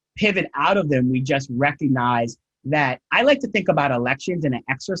don't pivot out of them. We just recognize that. I like to think about elections in an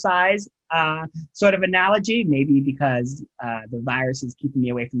exercise sort of analogy, maybe because the virus is keeping me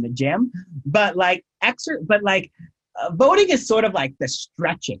away from the gym. But voting is sort of like the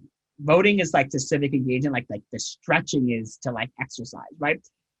stretching. Voting is like the civic engagement, like the stretching is to like exercise, right?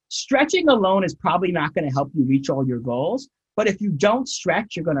 Stretching alone is probably not going to help you reach all your goals. But if you don't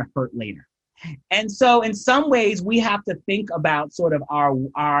stretch, you're going to hurt later. And so in some ways, we have to think about sort of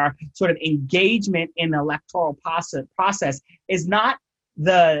our sort of engagement in the electoral process is not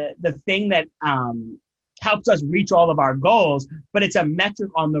the thing that helps us reach all of our goals, but it's a metric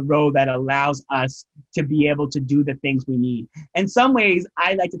on the road that allows us to be able to do the things we need. In some ways,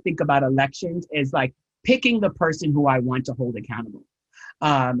 I like to think about elections as like picking the person who I want to hold accountable.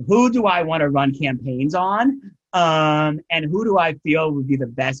 Who do I want to run campaigns on? And who do I feel would be the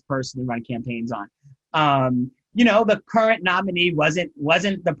best person to run campaigns on? the current nominee wasn't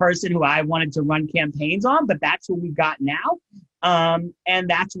the person who I wanted to run campaigns on, but that's who we've got now. And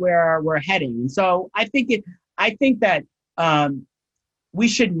that's where we're heading. And so I think that we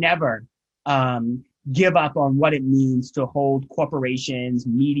should never give up on what it means to hold corporations,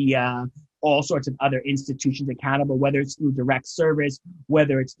 media, all sorts of other institutions accountable, whether it's through direct service,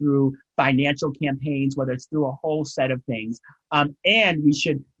 whether it's through financial campaigns, whether it's through a whole set of things. And we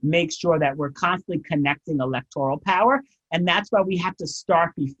should make sure that we're constantly connecting electoral power. And that's why we have to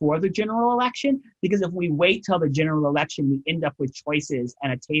start before the general election, because if we wait till the general election, we end up with choices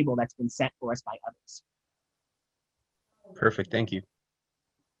and a table that's been set for us by others. Perfect. Thank you.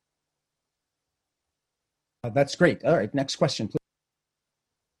 That's great. All right, next question, please.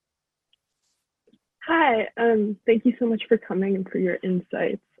 Hi, thank you so much for coming and for your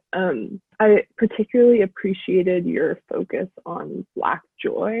insights. I particularly appreciated your focus on Black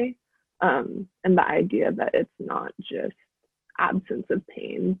joy and the idea that it's not just absence of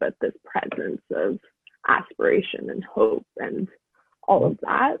pain, but this presence of aspiration and hope and all of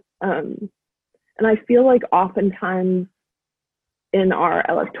that. And I feel like oftentimes in our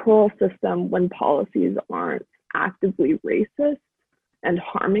electoral system, when policies aren't actively racist and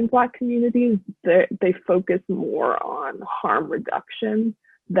harming Black communities, they focus more on harm reduction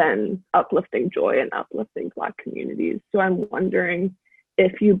than uplifting joy and uplifting Black communities. So I'm wondering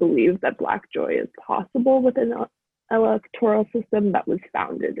if you believe that Black joy is possible within an electoral system that was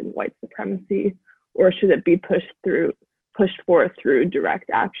founded in white supremacy, or should it be pushed forth through direct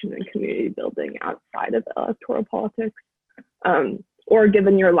action and community building outside of electoral politics? Or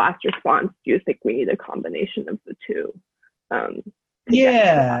given your last response, do you think we need a combination of the two?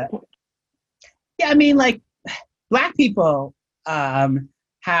 Yeah, I mean, like, Black people have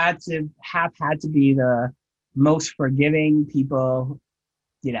had to be the most forgiving people,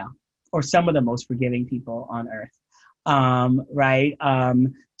 or some of the most forgiving people on earth, right?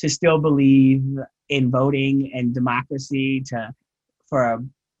 To still believe in voting and democracy, for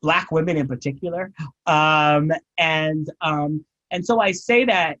Black women in particular, and so I say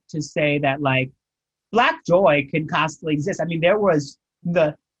that to say that, like, Black joy can constantly exist. I mean, there was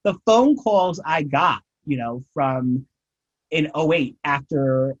the phone calls I got, from in 2008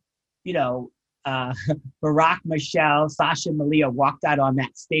 after, Barack, Michelle, Sasha, Malia walked out on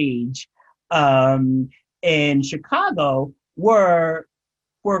that stage in Chicago were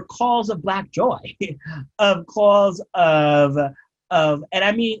calls of Black joy, of calls of, and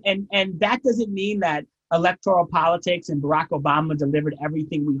I mean, and that doesn't mean that electoral politics and Barack Obama delivered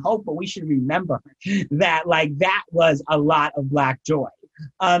everything we hope, but we should remember that, like, that was a lot of Black joy.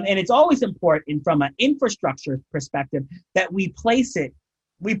 And it's always important from an infrastructure perspective that we place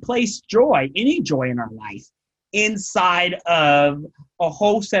joy, any joy in our life, inside of a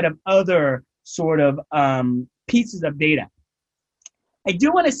whole set of other sort of pieces of data. I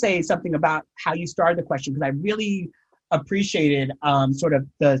do want to say something about how you started the question, because I really appreciated sort of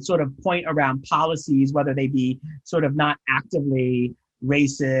the point around policies, whether they be sort of not actively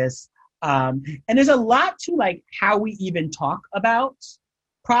racist. And there's a lot to, like, how we even talk about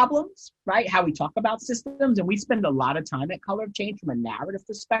problems, right? How we talk about systems. And we spend a lot of time at Color of Change from a narrative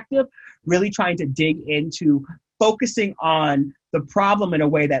perspective, really trying to dig into focusing on the problem in a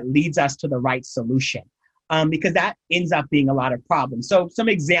way that leads us to the right solution, because that ends up being a lot of problems. So some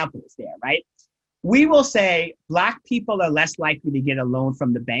examples there, right? We will say Black people are less likely to get a loan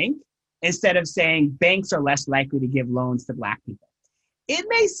from the bank, instead of saying banks are less likely to give loans to Black people. It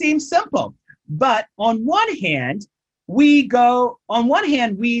may seem simple, but on one hand, we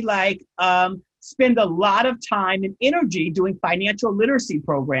spend a lot of time and energy doing financial literacy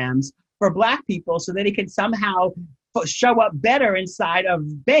programs for Black people so that it can somehow show up better inside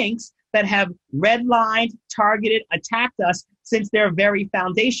of banks that have redlined, targeted, attacked us since their very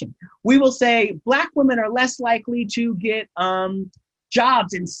foundation. We will say Black women are less likely to get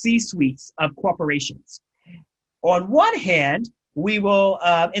jobs in C-suites of corporations. On one hand, we will,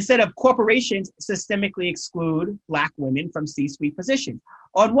 instead of corporations systemically exclude Black women from C-suite positions.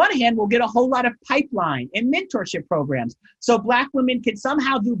 On one hand, we'll get a whole lot of pipeline and mentorship programs so Black women can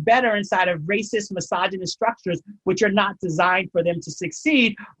somehow do better inside of racist, misogynist structures, which are not designed for them to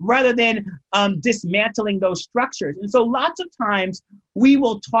succeed, rather than dismantling those structures. And so lots of times we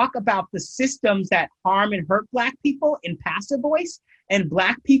will talk about the systems that harm and hurt Black people in passive voice and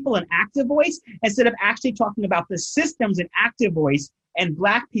Black people in active voice, instead of actually talking about the systems in active voice and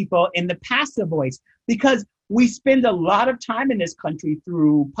Black people in the passive voice. Because we spend a lot of time in this country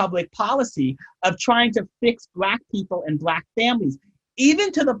through public policy of trying to fix Black people and Black families, even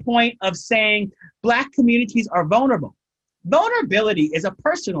to the point of saying Black communities are vulnerable. Vulnerability is a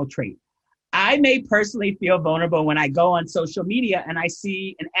personal trait. I may personally feel vulnerable when I go on social media and I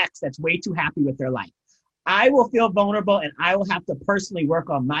see an ex that's way too happy with their life. I will feel vulnerable and I will have to personally work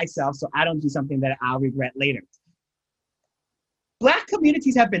on myself so I don't do something that I'll regret later. Black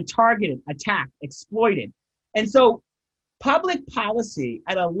communities have been targeted, attacked, exploited. And so public policy,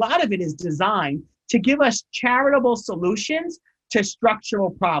 and a lot of it is designed to give us charitable solutions to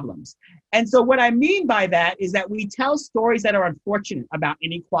structural problems. And so what I mean by that is that we tell stories that are unfortunate about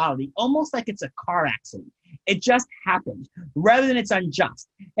inequality, almost like it's a car accident. It just happened, rather than it's unjust.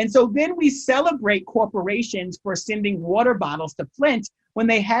 And so then we celebrate corporations for sending water bottles to Flint when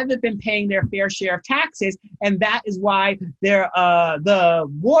they haven't been paying their fair share of taxes, and that is why the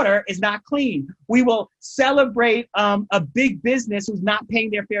water is not clean. We will celebrate a big business who's not paying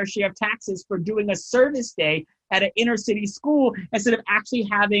their fair share of taxes for doing a service day at an inner city school instead of actually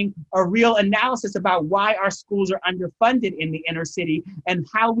having a real analysis about why our schools are underfunded in the inner city and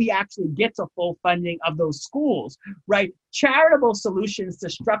how we actually get to full funding of those schools, right? Charitable solutions to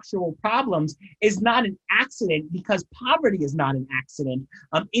structural problems is not an accident because poverty is not an accident.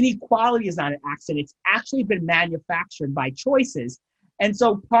 Inequality is not an accident. It's actually been manufactured by choices. And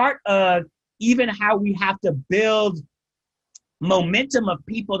so part of even how we have to build momentum of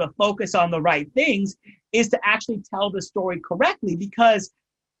people to focus on the right things is to actually tell the story correctly, because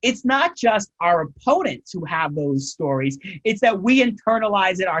it's not just our opponents who have those stories. It's that we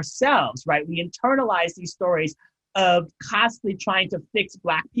internalize it ourselves, right? We internalize these stories of constantly trying to fix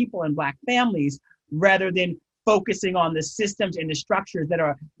Black people and Black families rather than focusing on the systems and the structures that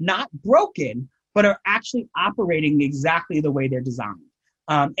are not broken, but are actually operating exactly the way they're designed.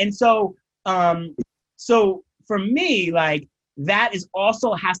 So for me, like, that is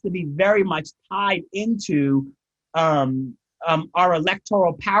also has to be very much tied into our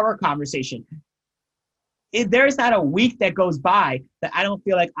electoral power conversation. There's not a week that goes by that I don't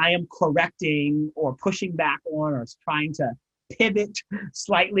feel like I am correcting or pushing back on or trying to pivot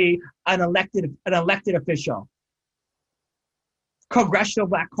slightly an elected official, Congressional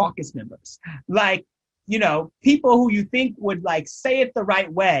Black Caucus members, like, you know, people who you think would like say it the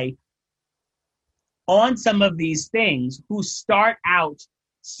right way on some of these things, who start out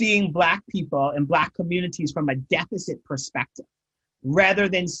seeing Black people and Black communities from a deficit perspective, rather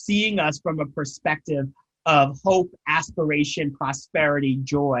than seeing us from a perspective of hope, aspiration, prosperity,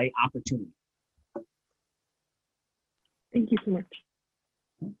 joy, opportunity. Thank you so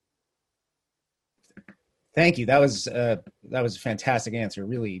much. Thank you. That was a fantastic answer.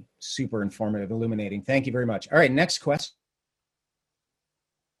 Really super informative, illuminating. Thank you very much. All right, next question.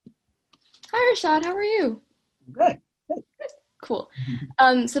 Hi, Rashad. How are you? Good. Cool.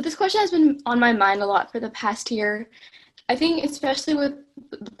 So this question has been on my mind a lot for the past year. I think especially with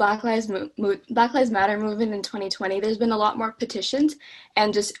the Black Lives Matter movement in 2020, there's been a lot more petitions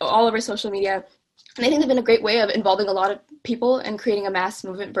and just all over social media. And I think they've been a great way of involving a lot of people and creating a mass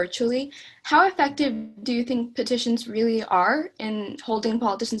movement virtually. How effective do you think petitions really are in holding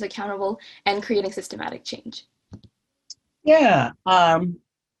politicians accountable and creating systematic change? Yeah.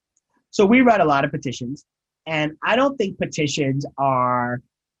 So we read a lot of petitions, and I don't think petitions are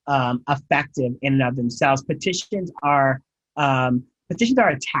effective in and of themselves. Petitions are a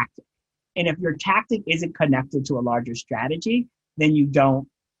tactic. And if your tactic isn't connected to a larger strategy, then then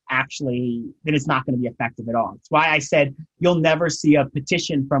it's not going to be effective at all. That's why I said you'll never see a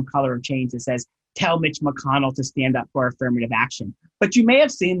petition from Color of Change that says, tell Mitch McConnell to stand up for affirmative action. But you may have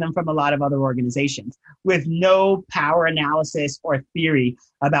seen them from a lot of other organizations with no power analysis or theory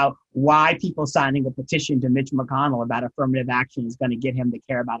about why people signing a petition to Mitch McConnell about affirmative action is going to get him to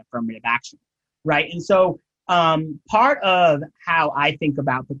care about affirmative action, right? And so part of how I think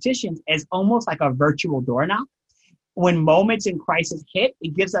about petitions is almost like a virtual doorknob. When moments in crisis hit,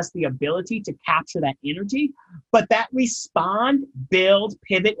 it gives us the ability to capture that energy. But that respond, build,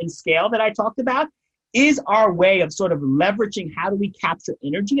 pivot, and scale that I talked about is our way of sort of leveraging how do we capture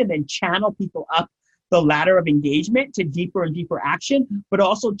energy and then channel people up the ladder of engagement to deeper and deeper action, but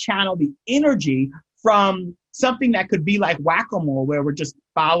also channel the energy from something that could be like whack-a-mole, where we're just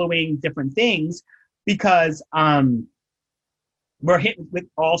following different things because we're hit with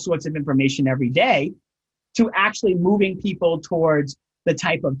all sorts of information every day, to actually moving people towards the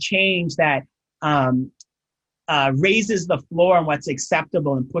type of change that raises the floor on what's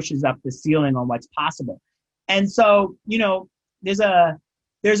acceptable and pushes up the ceiling on what's possible. And so, you know, there's a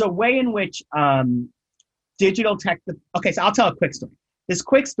way in which digital tech. Okay, so I'll tell a quick story. This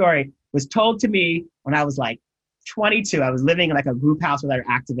quick story was told to me when I was like 22. I was living in like a group house with other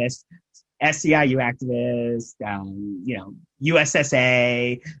activists, SEIU activists,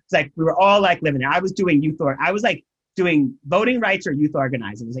 USSA. It's like we were all like living there. I was doing youth work. I was like doing voting rights or youth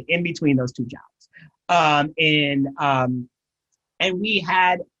organizing. It was like in between those two jobs. And we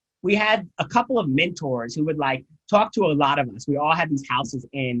had a couple of mentors who would like talk to a lot of us. We all had these houses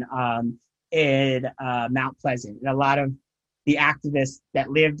in Mount Pleasant, and a lot of the activists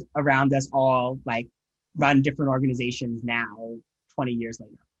that lived around us all like run different organizations now, 20 years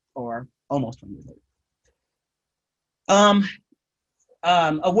later, or almost 20 years later.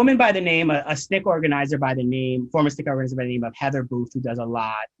 A woman by the name, a SNCC organizer by the name, former SNCC organizer by the name of Heather Booth, who does a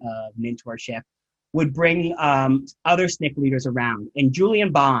lot of mentorship, would bring other SNCC leaders around. And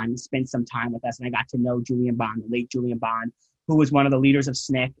Julian Bond spent some time with us, and I got to know Julian Bond, the late Julian Bond, who was one of the leaders of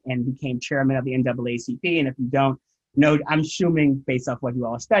SNCC and became chairman of the NAACP. And if you don't know, I'm assuming based off what you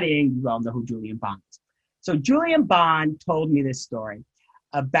all are studying, you all know who Julian Bond is. So Julian Bond told me this story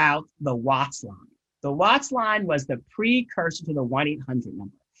about the Watts line. The Watts line was the precursor to the 1-800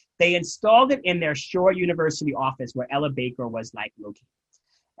 number. They installed it in their Shore University office where Ella Baker was like located.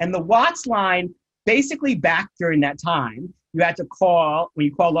 And the Watts line, basically back during that time, you had to call, when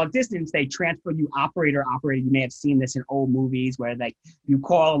you call long distance, they transferred you operator. You may have seen this in old movies where like you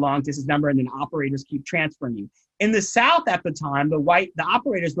call a long distance number and then operators keep transferring you. In the South at the time, the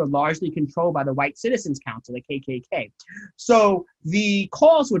operators were largely controlled by the White Citizens Council, the KKK. So the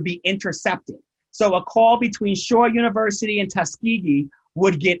calls would be intercepted. So a call between Shore University and Tuskegee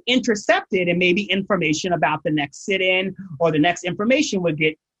would get intercepted, and maybe information about the next sit-in or the next information would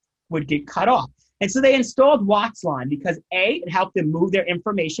get cut off. And so they installed Watts line because A, it helped them move their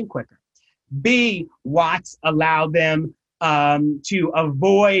information quicker. B, Watts allowed them to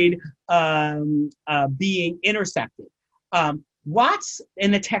avoid being intercepted. Watts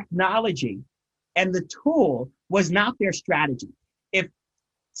and the technology and the tool was not their strategy. If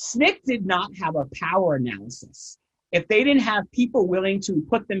SNCC did not have a power analysis, if they didn't have people willing to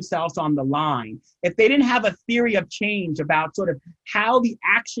put themselves on the line, if they didn't have a theory of change about sort of how the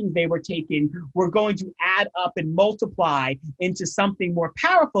actions they were taking were going to add up and multiply into something more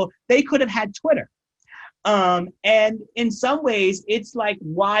powerful, they could have had Twitter. And in some ways, it's like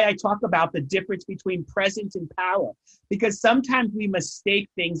why I talk about the difference between presence and power, because sometimes we mistake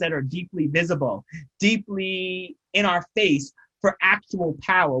things that are deeply visible, deeply in our face, for actual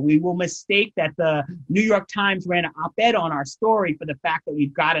power. We will mistake that the New York Times ran an op-ed on our story for the fact that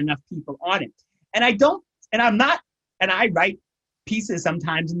we've got enough people on it. And I write pieces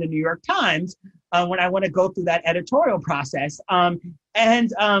sometimes in the New York Times when I want to go through that editorial process. And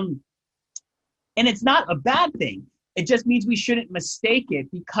it's not a bad thing. It just means we shouldn't mistake it,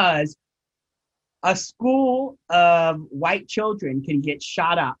 because a school of white children can get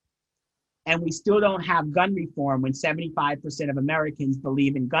shot up and we still don't have gun reform when 75% of Americans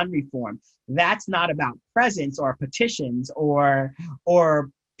believe in gun reform. That's not about presence or petitions or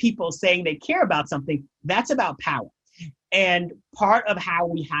people saying they care about something. That's about power. And part of how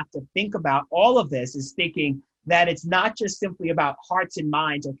we have to think about all of this is thinking that it's not just simply about hearts and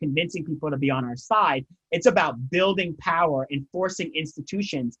minds or convincing people to be on our side. It's about building power and forcing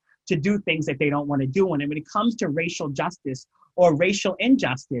institutions to do things that they don't want to do. And when it comes to racial justice or racial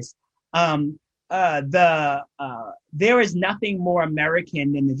injustice, there is nothing more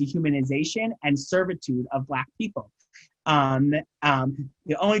American than the dehumanization and servitude of Black people. The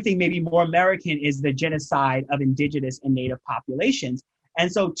only thing maybe more American is the genocide of indigenous and native populations. And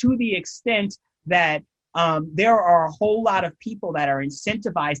so to the extent that there are a whole lot of people that are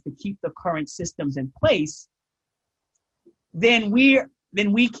incentivized to keep the current systems in place, then we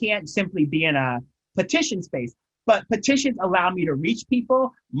can't simply be in a petition space. But petitions allow me to reach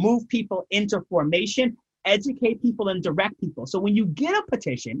people, move people into formation, educate people, and direct people. So when you get a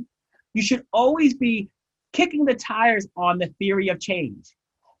petition, you should always be kicking the tires on the theory of change.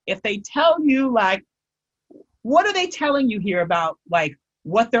 If they tell you, like, what are they telling you here about, like,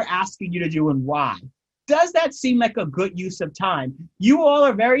 what they're asking you to do and why? Does that seem like a good use of time? You all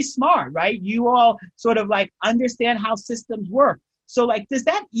are very smart, right? You all sort of like understand how systems work. So like, does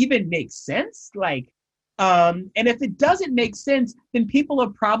that even make sense? Like, and if it doesn't make sense, then people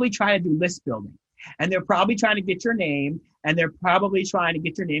are probably trying to do list building, and they're probably trying to get your name, and they're probably trying to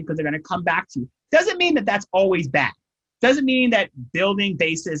get your name because they're going to come back to you. Doesn't mean that that's always bad. Doesn't mean that building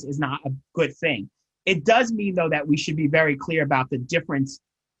bases is not a good thing. It does mean, though, that we should be very clear about the difference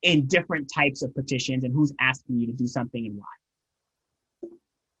in different types of petitions and who's asking you to do something and why.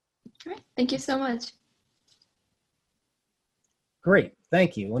 All right. Thank you so much. Great.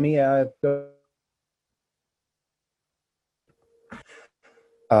 Thank you. Let me go.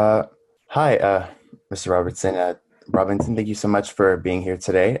 Hi, Mr. Robinson, thank you so much for being here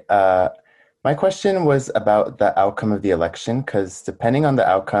today. My question was about the outcome of the election, because depending on the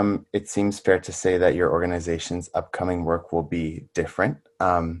outcome, it seems fair to say that your organization's upcoming work will be different.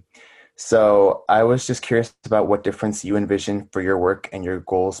 So I was just curious about what difference you envision for your work and your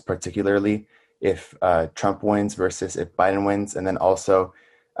goals, particularly if Trump wins versus if Biden wins, and then also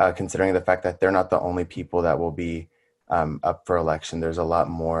considering the fact that they're not the only people that will be up for election. There's a lot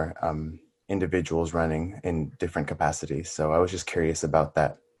more individuals running in different capacities. So I was just curious about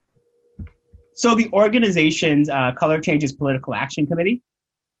that. So the organization's Color Changes Political Action Committee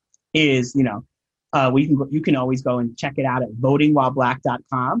is, you can always go and check it out at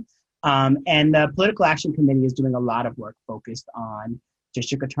votingwhileblack.com. And the Political Action Committee is doing a lot of work focused on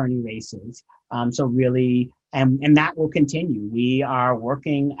district attorney races. So really, and that will continue. We are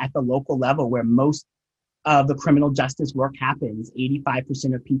working at the local level where most of the criminal justice work happens.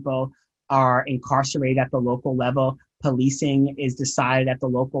 85% of people are incarcerated at the local level. Policing is decided at the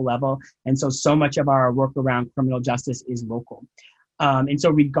local level. And so much of our work around criminal justice is local. And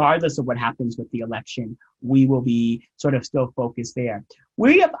so regardless of what happens with the election, we will be sort of still focused there.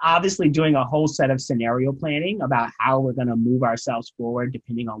 We are obviously doing a whole set of scenario planning about how we're going to move ourselves forward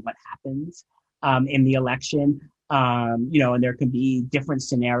depending on what happens in the election. And there can be different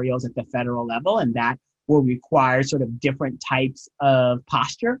scenarios at the federal level, and that will require sort of different types of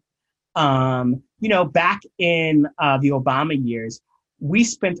posture. Back in the Obama years, we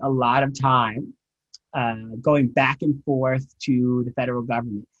spent a lot of time going back and forth to the federal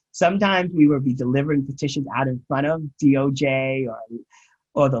government. Sometimes we would be delivering petitions out in front of DOJ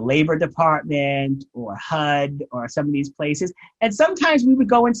or the Labor Department or HUD or some of these places. And sometimes we would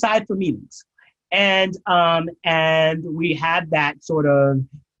go inside for meetings. And we had that sort of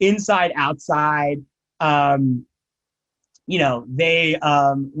inside outside. We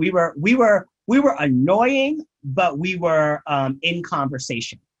were annoying, but we were in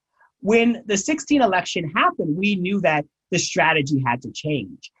conversation. When the 2016 election happened, we knew that the strategy had to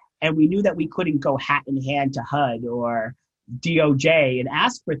change. And we knew that we couldn't go hat in hand to HUD or DOJ and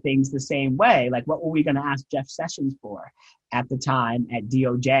ask for things the same way. Like, what were we going to ask Jeff Sessions for at the time at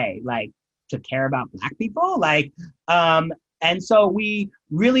DOJ? Like, to care about Black people? And so we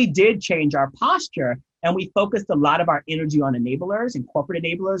really did change our posture, and we focused a lot of our energy on enablers and corporate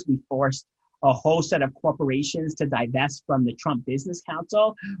enablers. We forced a whole set of corporations to divest from the Trump Business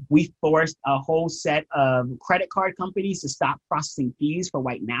Council. We forced a whole set of credit card companies to stop processing fees for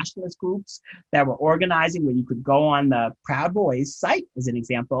white nationalist groups that were organizing, where you could go on the Proud Boys site, as an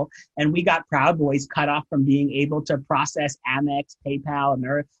example, and we got Proud Boys cut off from being able to process Amex, PayPal,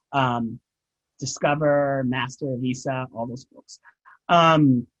 Discover, Master, Visa, all those folks.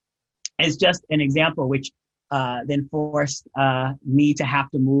 It's just an example which then forced me to have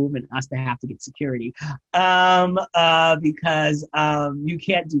to move and us to have to get security because you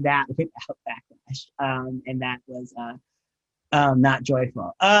can't do that without backlash. And that was not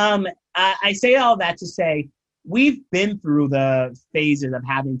joyful. I say all that to say we've been through the phases of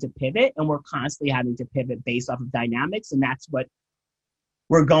having to pivot, and we're constantly having to pivot based off of dynamics, and that's what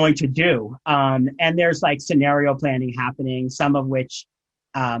we're going to do. And there's like scenario planning happening, some of which,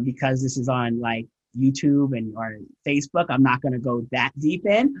 because this is on like YouTube or Facebook, I'm not going to go that deep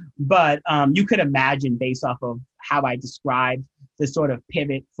in, but you could imagine based off of how I described the sort of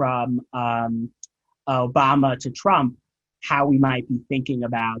pivot from Obama to Trump, how we might be thinking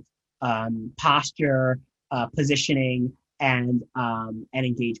about posture, positioning, and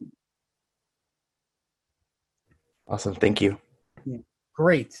engagement. Awesome. Thank you. Yeah.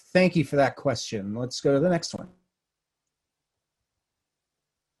 Great. Thank you for that question. Let's go to the next one.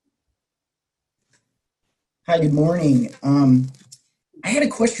 Hi, good morning. I had a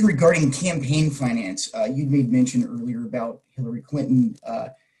question regarding campaign finance. You made mention earlier about Hillary Clinton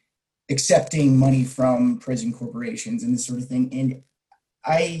accepting money from President corporations and this sort of thing. And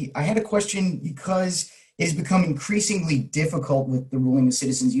I had a question because it has become increasingly difficult with the ruling of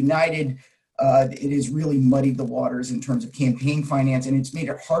Citizens United. It has really muddied the waters in terms of campaign finance, and it's made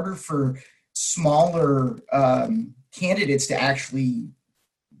it harder for smaller candidates to actually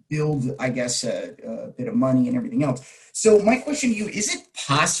build, I guess, a bit of money and everything else. So my question to you, is it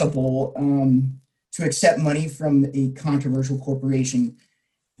possible to accept money from a controversial corporation,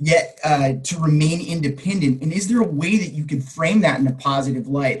 yet to remain independent? And is there a way that you could frame that in a positive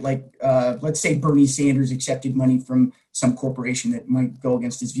light? Like, let's say Bernie Sanders accepted money from some corporation that might go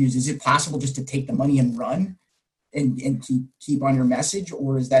against his views. Is it possible just to take the money and run and keep on your message?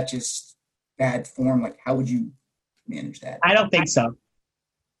 Or is that just bad form? Like, how would you manage that? I don't think so.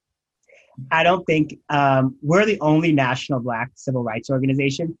 I don't think we're the only national Black civil rights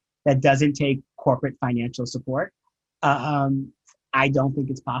organization that doesn't take corporate financial support. I don't think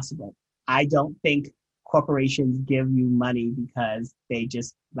it's possible. I don't think corporations give you money because they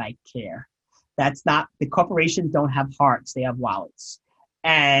just like care. That's not, the corporations don't have hearts, they have wallets.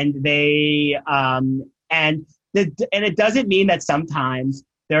 And and it doesn't mean that sometimes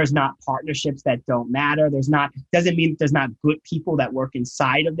there's not partnerships that don't matter. Doesn't mean there's not good people that work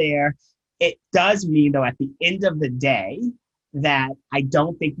inside of there. It does mean, though, at the end of the day, that I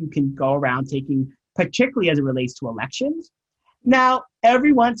don't think you can go around taking, particularly as it relates to elections. Now,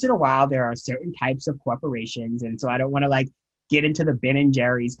 every once in a while, there are certain types of corporations. And so I don't want to like get into the Ben and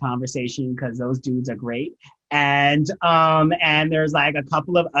Jerry's conversation because those dudes are great. And there's like a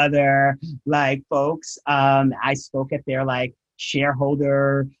couple of other like folks. I spoke at their like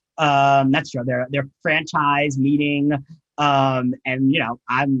shareholder, that's true, their franchise meeting. And, you know,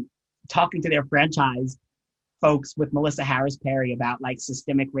 I'm talking to their franchise folks with Melissa Harris Perry about like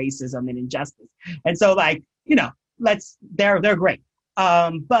systemic racism and injustice. And so like, you know, they're great.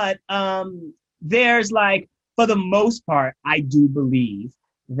 But there's like, for the most part, I do believe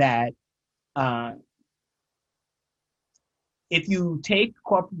that if you take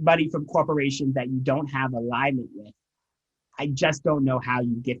money from corporations that you don't have alignment with, I just don't know how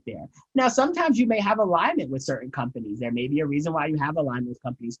you get there. Now, sometimes you may have alignment with certain companies. There may be a reason why you have alignment with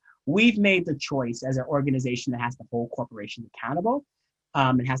companies. We've made the choice as an organization that has to hold corporations accountable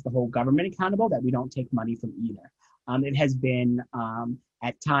and has to hold government accountable that we don't take money from either. It has been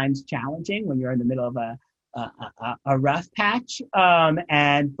at times challenging when you're in the middle of a rough patch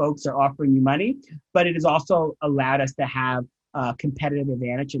and folks are offering you money, but it has also allowed us to have a competitive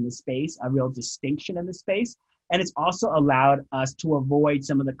advantage in the space, a real distinction in the space. And it's also allowed us to avoid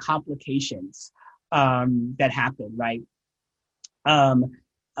some of the complications that happen, right?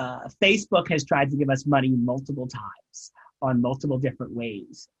 Facebook has tried to give us money multiple times on multiple different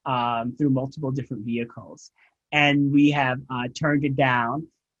ways through multiple different vehicles. And we have turned it down.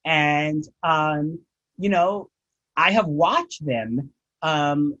 And, you know, I have watched them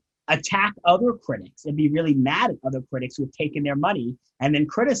attack other critics and be really mad at other critics who have taken their money and then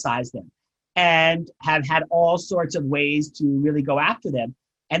criticize them, and have had all sorts of ways to really go after them.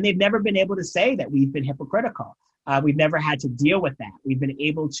 And they've never been able to say that we've been hypocritical. We've never had to deal with that. We've been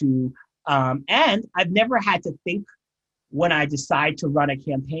able to, and I've never had to think when I decide to run a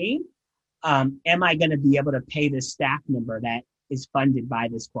campaign, am I going to be able to pay this staff member that is funded by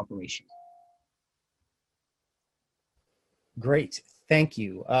this corporation? Great. Thank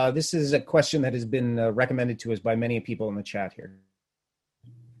you. This is a question that has been recommended to us by many people in the chat here.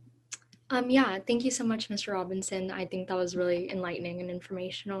 Yeah, thank you so much, Mr. Robinson. I think that was really enlightening and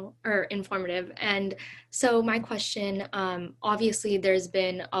informative. And so my question, obviously there's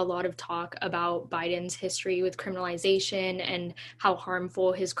been a lot of talk about Biden's history with criminalization and how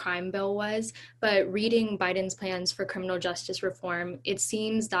harmful his crime bill was. But reading Biden's plans for criminal justice reform, it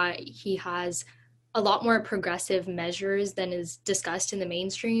seems that he has a lot more progressive measures than is discussed in the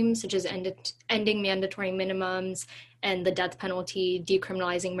mainstream, such as ending mandatory minimums and the death penalty,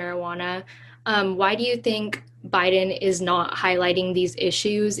 decriminalizing marijuana. Why do you think Biden is not highlighting these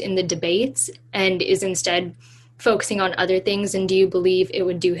issues in the debates and is instead focusing on other things? And do you believe it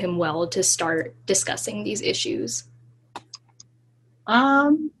would do him well to start discussing these issues?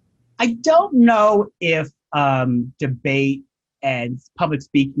 I don't know if debate and public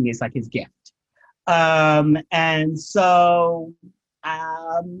speaking is like his gift. And so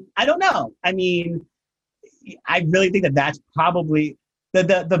I don't know. I mean, I really think that that's probably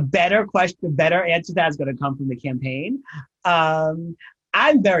the better question, the better answer to that is going to come from the campaign. I'm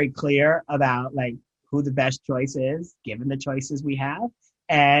very clear about like who the best choice is, given the choices we have.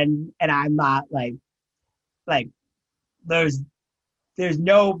 And I'm not like there's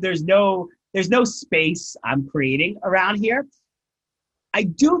no space I'm creating around here. I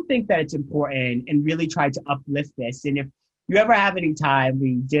do think that it's important and really try to uplift this. And if you ever have any time,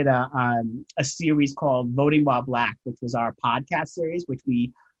 we did a series called Voting While Black, which was our podcast series, which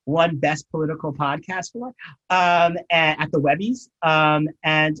we won Best Political Podcast for at the Webbies.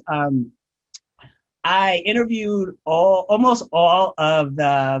 I interviewed almost all of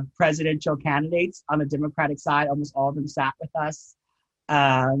the presidential candidates on the Democratic side. Almost all of them sat with us.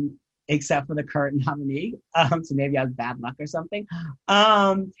 Except for the current nominee. So maybe I was bad luck or something.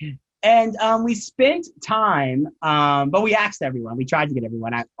 We spent time, but we asked everyone. We tried to get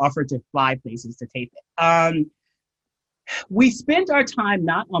everyone. I offered to fly places to tape it. We spent our time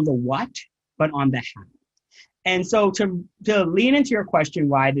not on the what, but on the how. And so to lean into your question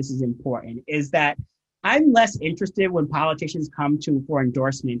why this is important is that I'm less interested when politicians come for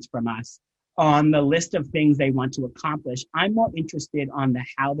endorsements from us on the list of things they want to accomplish. I'm more interested on the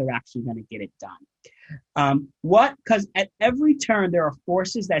how they're actually going to get it done. Because at every turn, there are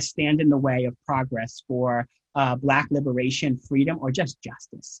forces that stand in the way of progress for Black liberation, freedom, or just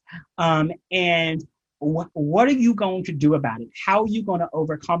justice. And what are you going to do about it? How are you going to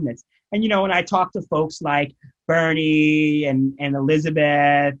overcome this? And, when I talk to folks like Bernie and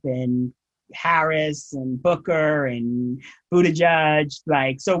Elizabeth and Harris and Booker and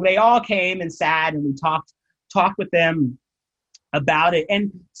Buttigieg, so they all came and sat and we talked with them about it.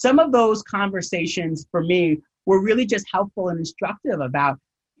 And some of those conversations for me were really just helpful and instructive about,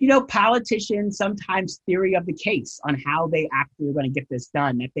 politicians sometimes theory of the case on how they actually are going to get this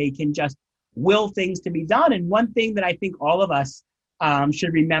done, that they can just will things to be done. And one thing that I think all of us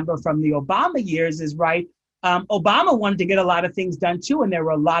should remember from the Obama years is, Obama wanted to get a lot of things done too, and there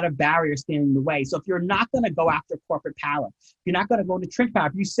were a lot of barriers standing in the way. So if you're not going to go after corporate power, if you're not going to go into trench power,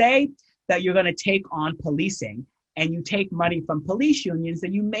 if you say that you're going to take on policing and you take money from police unions,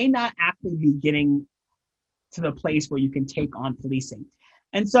 then you may not actually be getting to the place where you can take on policing.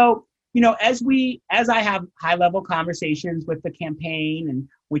 And so, as I have high-level conversations with the campaign, and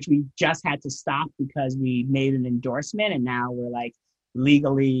which we just had to stop because we made an endorsement and now we're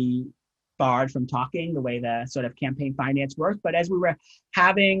legally barred from talking the way the sort of campaign finance works. But as we were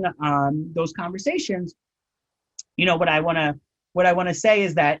having those conversations, what I want to say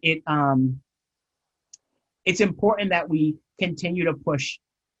is that it's important that we continue to push,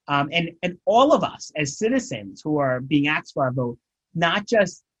 and all of us as citizens who are being asked for our vote, not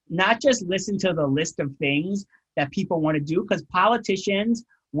just listen to the list of things that people want to do, because politicians,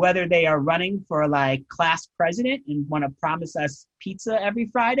 whether they are running for class president and want to promise us pizza every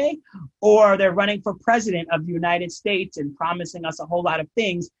Friday, or they're running for president of the United States and promising us a whole lot of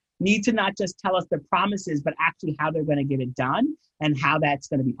things, need to not just tell us the promises, but actually how they're going to get it done and how that's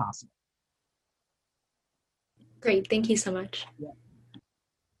going to be possible. Great. Thank you so much. Yeah.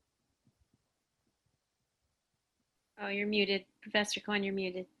 Oh, you're muted. Professor Cohen, you're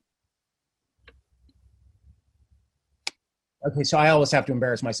muted. Okay, so I always have to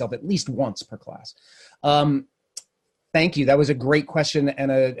embarrass myself at least once per class. Thank you. That was a great question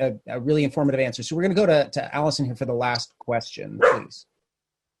and a really informative answer. So we're going to go to Allison here for the last question, please.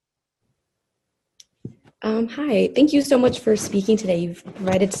 Hi, thank you so much for speaking today. You've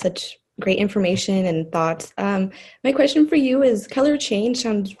provided such great information and thoughts. My question for you is, color change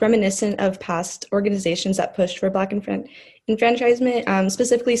sounds reminiscent of past organizations that pushed for Black enfranchisement,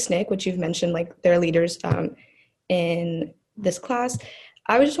 specifically SNCC, which you've mentioned, their leaders in this class.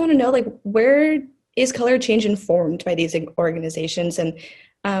 I would just want to know, where is color change informed by these organizations, and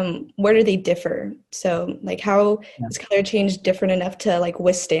where do they differ? So, how is color change different enough to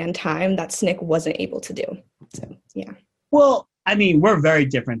withstand time that SNCC wasn't able to do? So, yeah. Well, I mean, we're very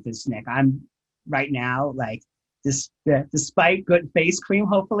different than SNCC. I'm right now, despite good face cream,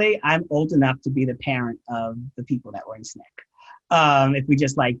 hopefully, I'm old enough to be the parent of the people that were in SNCC. If we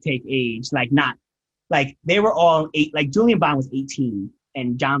just take age, they were all Julian Bond was 18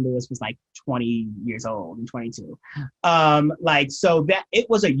 and John Lewis was 20 years old and 22. So that it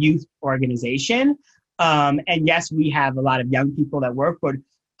was a youth organization. And yes, we have a lot of young people that work, but,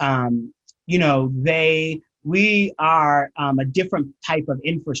 we are a different type of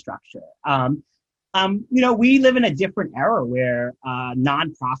infrastructure. We live in a different era where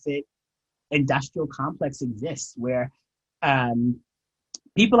nonprofit industrial complex exists, where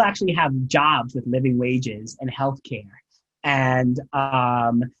people actually have jobs with living wages and healthcare and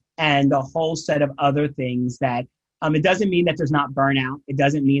a whole set of other things that it doesn't mean that there's not burnout. It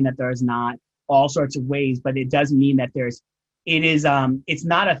doesn't mean that there's not all sorts of ways, but it does mean that it's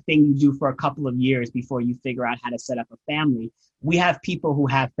not a thing you do for a couple of years before you figure out how to set up a family. We have people who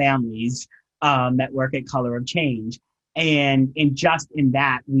have families that work at Color of Change. And just in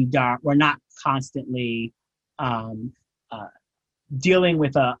that, we're not constantly dealing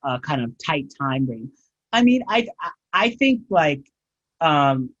with a kind of tight time frame. I mean, I think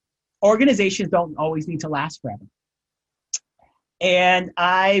organizations don't always need to last forever. And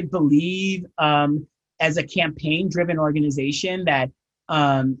I believe as a campaign-driven organization that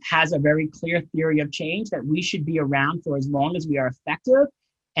has a very clear theory of change, that we should be around for as long as we are effective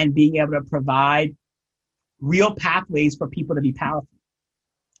and being able to provide real pathways for people to be powerful.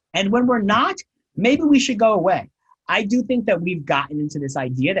 And when we're not, maybe we should go away. I do think that we've gotten into this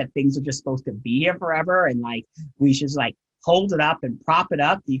idea that things are just supposed to be here forever and we should hold it up and prop it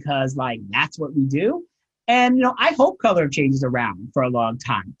up because that's what we do. And, I hope Color of Change is around for a long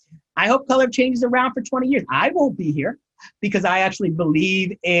time. I hope Color of Change is around for 20 years. I won't be here because I actually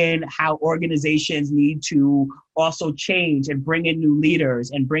believe in how organizations need to also change and bring in new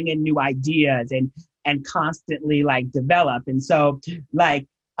leaders and bring in new ideas and constantly develop. And so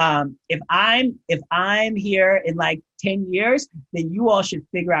if I'm here in like 10 years, then you all should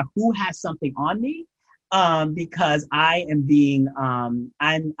figure out who has something on me, because I am being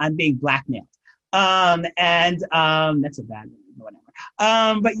I'm being blackmailed. And that's a bad one,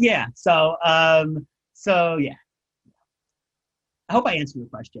 whatever. But yeah, so yeah. I hope I answered your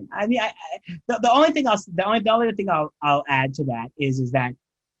question. I mean, the only thing I'll add to that is that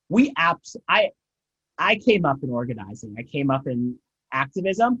I came up in organizing. I came up in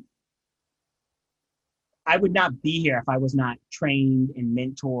activism. I would not be here if I was not trained and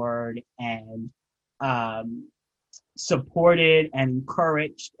mentored and supported and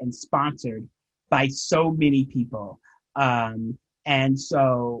encouraged and sponsored by so many people. And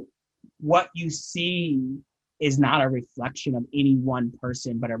so what you see is not a reflection of any one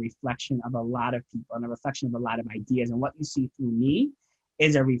person, but a reflection of a lot of people and a reflection of a lot of ideas. And what you see through me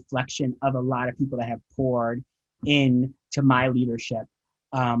is a reflection of a lot of people that have poured into my leadership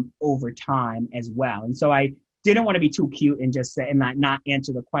over time as well. And so I didn't want to be too cute and just say, and not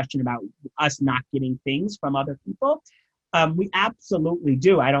answer the question about us not getting things from other people. We absolutely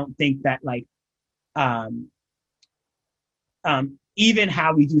do. I don't think that even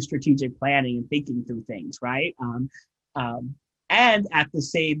how we do strategic planning and thinking through things, right? And at the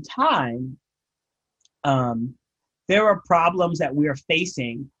same time, there are problems that we are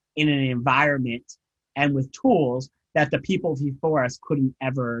facing in an environment and with tools that the people before us couldn't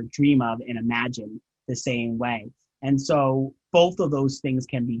ever dream of and imagine the same way. And so both of those things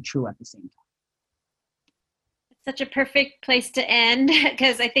can be true at the same time. It's such a perfect place to end,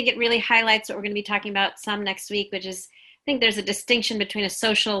 because I think it really highlights what we're going to be talking about some next week, which is, I think there's a distinction between a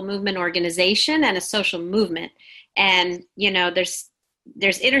social movement organization and a social movement. And,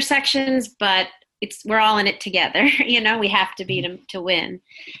 there's intersections, but we're all in it together. We have to be to win.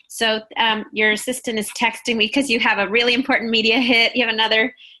 So your assistant is texting me because you have a really important media hit. You have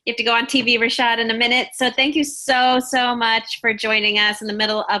to go on TV, Rashad, in a minute. So thank you so much for joining us in the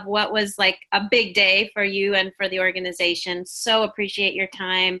middle of what was like a big day for you and for the organization. So appreciate your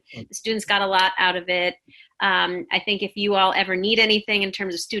time. The students got a lot out of it. I think if you all ever need anything in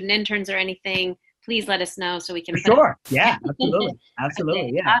terms of student interns or anything, please let us know so we can. Sure. Yeah, absolutely. Absolutely.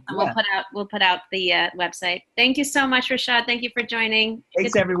 Okay, Yeah. awesome. Yeah. We'll put out the website. Thank you so much, Rashad. Thank you for joining.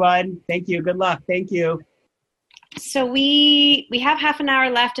 Thanks, everyone. Thank you. Good luck. Thank you. So we have half an hour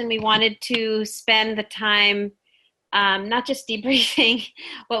left, and we wanted to spend the time not just debriefing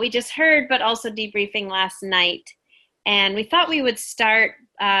what we just heard, but also debriefing last night. And we thought we would start.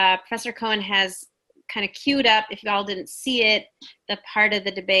 Professor Cohen has kind of queued up, if you all didn't see it, the part of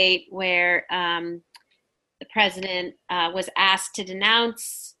the debate where the president was asked to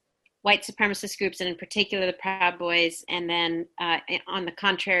denounce white supremacist groups, and in particular the Proud Boys, and then on the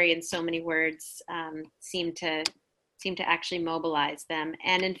contrary, in so many words, seemed to actually mobilize them.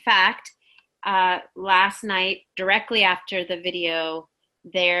 And in fact, last night, directly after the video,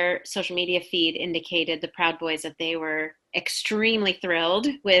 their social media feed indicated, the Proud Boys, that they were extremely thrilled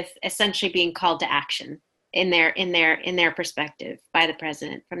with essentially being called to action in their perspective by the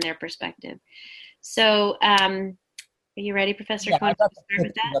president, from their perspective. So are you ready, Professor Cohen, to start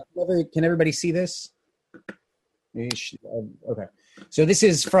with that? Can everybody see this? Okay. So this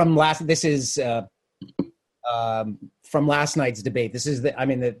is from last night's debate. This is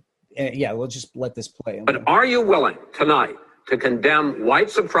we'll just let this play. But are you willing tonight to condemn white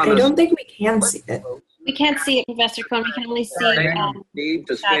supremacy? I don't think we can see it. We can't see it, Professor Cohen. We can only see. Need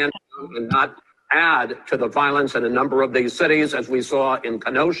to stand down and not add to the violence in a number of these cities, as we saw in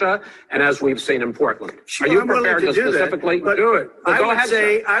Kenosha and as we've seen in Portland. Sure, are you I'm prepared to specifically do it?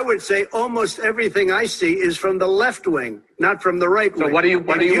 I would say almost everything I see is from the left wing, not from the right wing. So what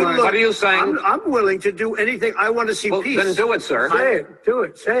are you saying? I'm willing to do anything. I want to see peace. Then do it, sir. Say it. Do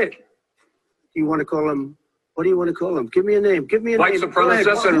it. Say it. You want to call him? What do you want to call them? Give me a name. Give me a white name.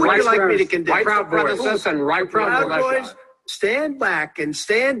 Supremacists and white supremacists and right Proud Boys. Stand back and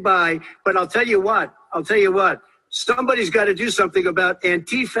stand by. But I'll tell you what. Somebody's got to do something about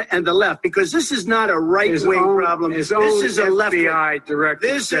Antifa and the left, because this is not a right-wing problem. This is a left-wing director.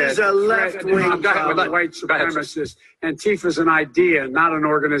 This is a left-wing problem. White supremacists. Antifa's an idea, not an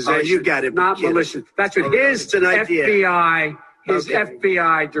organization. Oh, you got it. Not militia. That's what his FBI. His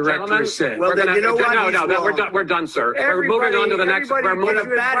FBI director said. Well, then you know what? No, we're done, sir. We're moving on to the next. We're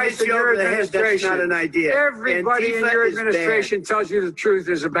moving. That's not an idea. Everybody in your administration tells you the truth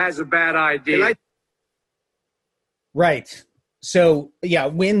has a bad idea. Right. So, yeah,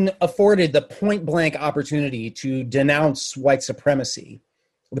 when afforded the point-blank opportunity to denounce white supremacy,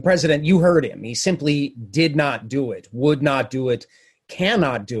 the president, you heard him, he simply did not do it, would not do it,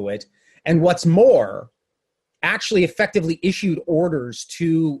 cannot do it. And what's more, actually effectively issued orders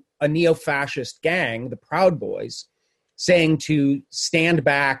to a neo-fascist gang, the Proud Boys, saying to stand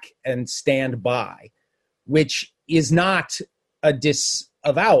back and stand by, which is not a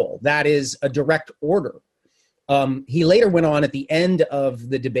disavowal. That is a direct order. He later went on at the end of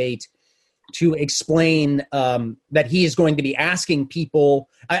the debate to explain that he is going to be asking people,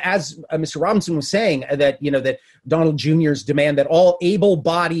 as Mr. Robinson was saying, that that Donald Jr.'s demand that all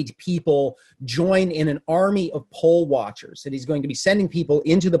able-bodied people join in an army of poll watchers, that he's going to be sending people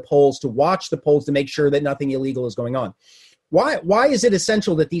into the polls to watch the polls to make sure that nothing illegal is going on. Why is it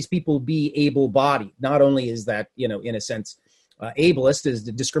essential that these people be able-bodied? Not only is that, in a sense, ableist, is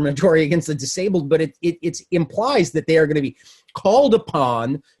discriminatory against the disabled, but it implies that they are going to be called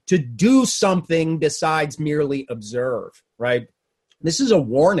upon to do something besides merely observe, right? This is a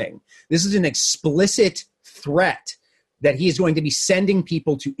warning. This is an explicit threat that he is going to be sending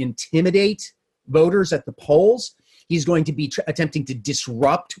people to intimidate voters at the polls. He's going to be attempting to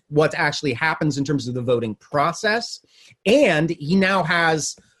disrupt what actually happens in terms of the voting process. And he now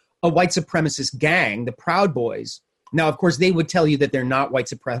has a white supremacist gang, the Proud Boys. Now, of course, they would tell you that they're not white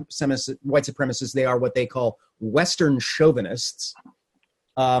supremacists. They are what they call Western chauvinists.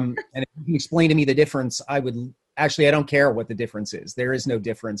 And if you can explain to me the difference, I don't care what the difference is. There is no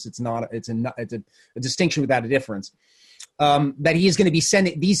difference. It's a distinction without a difference. That he is going to be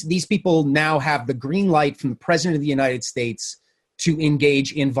sending, these people now have the green light from the President of the United States to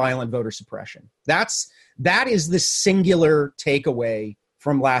engage in violent voter suppression. That is the singular takeaway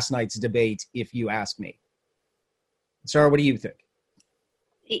from last night's debate, if you ask me. Sarah, what do you think?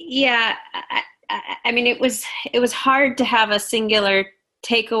 Yeah, I mean, it was hard to have a singular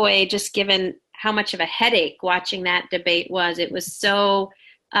takeaway, just given how much of a headache watching that debate was. It was so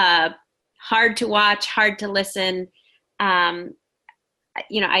hard to watch, hard to listen. I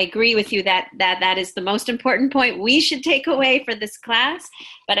agree with you that is the most important point we should take away for this class.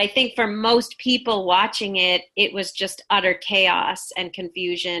 But I think for most people watching it, it was just utter chaos and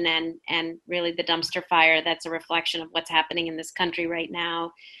confusion and really the dumpster fire that's a reflection of what's happening in this country right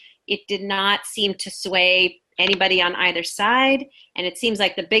now. It did not seem to sway anybody on either side. And it seems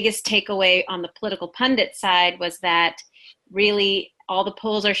like the biggest takeaway on the political pundit side was that really all the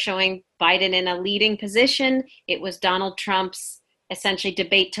polls are showing Biden in a leading position. It was Donald Trump's essentially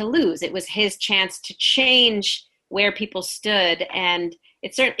debate to lose. It was his chance to change where people stood. And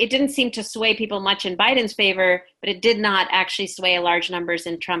it didn't seem to sway people much in Biden's favor, but it did not actually sway large numbers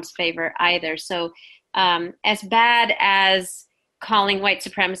in Trump's favor either. So as bad as calling white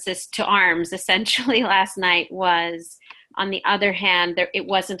supremacists to arms essentially last night was, on the other hand, it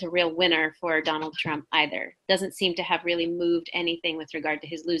wasn't a real winner for Donald Trump either. Doesn't seem to have really moved anything with regard to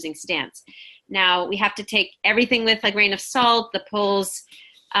his losing stance. Now, we have to take everything with a grain of salt. The polls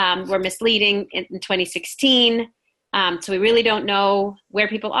were misleading in 2016. So we really don't know where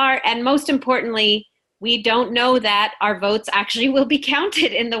people are. And most importantly, we don't know that our votes actually will be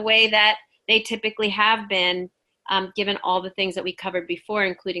counted in the way that they typically have been, given all the things that we covered before,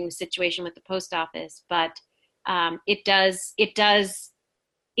 including the situation with the post office. But it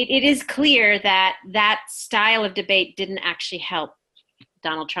is clear that style of debate didn't actually help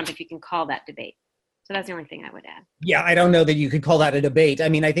Donald Trump, if you can call that debate. So that's the only thing I would add. Yeah, I don't know that you could call that a debate. I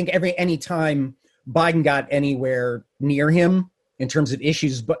mean, I think any time Biden got anywhere near him in terms of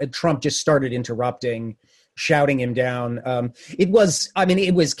issues, but Trump just started interrupting, shouting him down. It was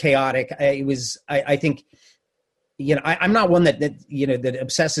chaotic. I think, I'm not one that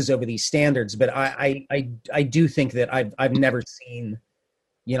obsesses over these standards, but I do think that I've never seen,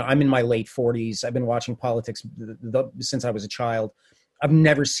 I'm in my late 40s. I've been watching politics since I was a child. I've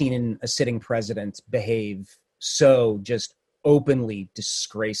never seen a sitting president behave so just openly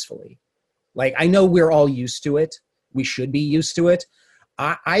disgracefully. Like, I know we're all used to it. We should be used to it.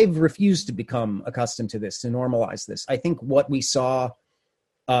 I've refused to become accustomed to this, to normalize this. I think what we saw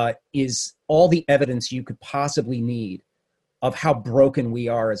is all the evidence you could possibly need of how broken we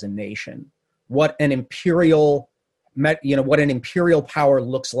are as a nation. What an imperial power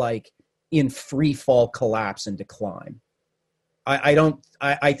looks like in free fall, collapse, and decline.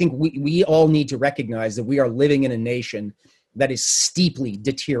 I think we all need to recognize that we are living in a nation that is steeply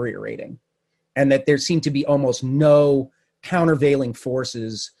deteriorating, and that there seem to be almost no countervailing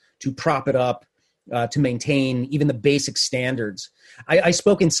forces to prop it up, to maintain even the basic standards. I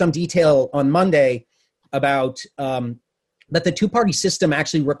spoke in some detail on Monday about that the two-party system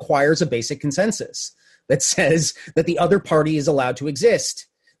actually requires a basic consensus that says that the other party is allowed to exist,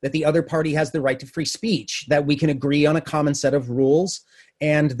 that the other party has the right to free speech, that we can agree on a common set of rules,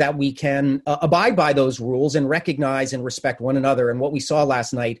 and that we can abide by those rules and recognize and respect one another. And what we saw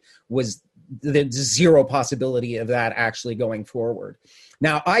last night was there's zero possibility of that actually going forward.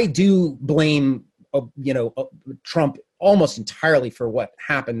 Now, I do blame, Trump almost entirely for what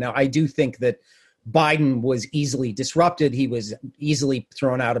happened. Now, I do think that Biden was easily disrupted. He was easily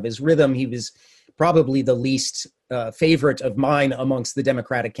thrown out of his rhythm. He was probably the least favorite of mine amongst the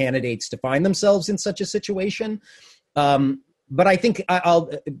Democratic candidates to find themselves in such a situation. But I think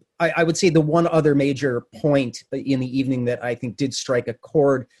I would say the one other major point in the evening that I think did strike a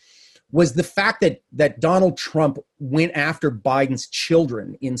chord was the fact that Donald Trump went after Biden's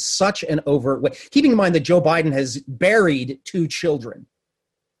children in such an overt way, keeping in mind that Joe Biden has buried 2 children,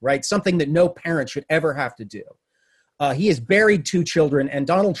 right? Something that no parent should ever have to do. He has buried 2 children, and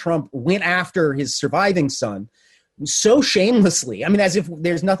Donald Trump went after his surviving son so shamelessly. I mean, as if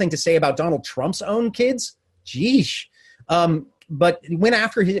there's nothing to say about Donald Trump's own kids. Geesh. But he went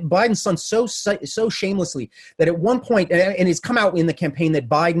after Biden's son so shamelessly that at one point, and it's come out in the campaign that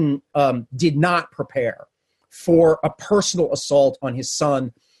Biden did not prepare for a personal assault on his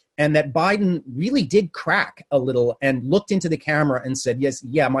son, and that Biden really did crack a little and looked into the camera and said,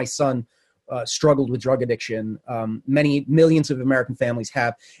 yeah, my son struggled with drug addiction. Many millions of American families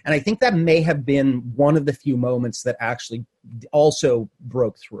have. And I think that may have been one of the few moments that actually also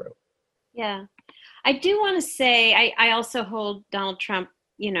broke through. Yeah. I do want to say I also hold Donald Trump,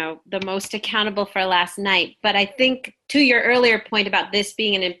 the most accountable for last night. But I think to your earlier point about this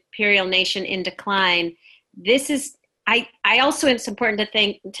being an imperial nation in decline, I also, it's important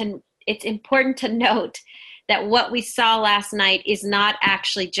it's important to note that what we saw last night is not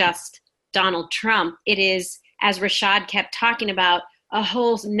actually just Donald Trump. It is, as Rashad kept talking about, a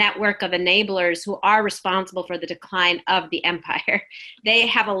whole network of enablers who are responsible for the decline of the empire. They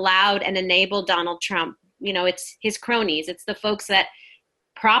have allowed and enabled Donald Trump. It's his cronies. It's the folks that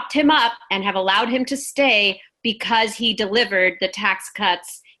propped him up and have allowed him to stay because he delivered the tax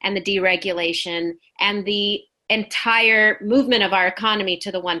cuts and the deregulation and the entire movement of our economy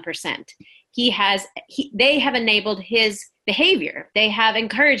to the 1%. They have enabled his behavior. They have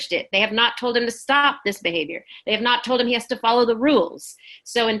encouraged it. They have not told him to stop this behavior. They have not told him he has to follow the rules.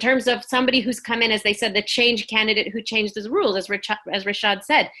 So in terms of somebody who's come in, as they said, the change candidate who changed the rules, as Rashad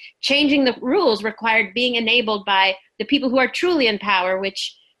said, changing the rules required being enabled by the people who are truly in power,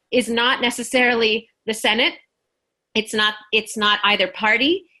 which is not necessarily the Senate. It's not either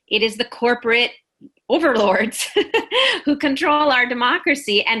party. It is the corporate overlords who control our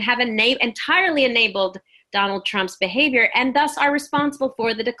democracy and have entirely enabled Donald Trump's behavior, and thus are responsible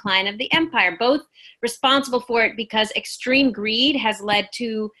for the decline of the empire. Both responsible for it because extreme greed has led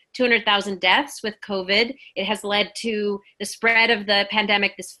to 200,000 deaths with COVID. It has led to the spread of the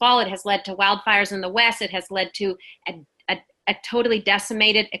pandemic this fall. It has led to wildfires in the West. It has led to a totally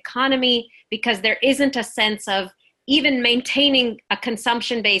decimated economy because there isn't a sense of even maintaining a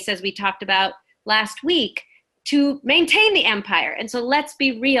consumption base, as we talked about last week, to maintain the empire. And so let's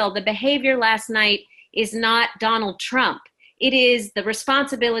be real. The behavior last night is not Donald Trump. It is the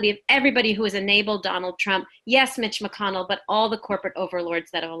responsibility of everybody who has enabled Donald Trump. Yes, Mitch McConnell, but all the corporate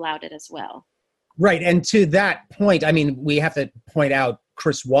overlords that have allowed it as well. Right. And to that point, I mean, we have to point out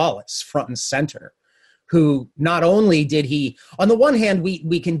Chris Wallace front and center, who not only did he, on the one hand,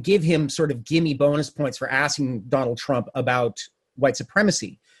 we can give him sort of gimme bonus points for asking Donald Trump about white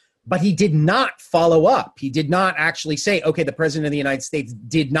supremacy, but he did not follow up. He did not actually say, okay, the president of the United States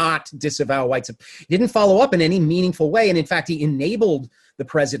did not disavow white supremacy. He didn't follow up in any meaningful way. And in fact, he enabled the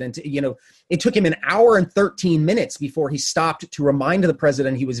president. It took him 1 hour and 13 minutes before he stopped to remind the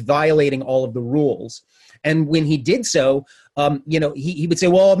president he was violating all of the rules. And when he did so, he would say,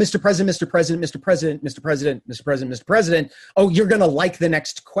 well, Mr. President, Mr. President, Mr. President, Mr. President, Mr. President, Mr. President, oh, you're going to like the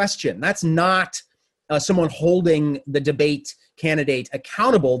next question. That's not someone holding the debate candidate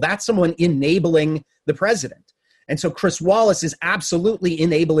accountable. That's someone enabling the president. And so Chris Wallace is absolutely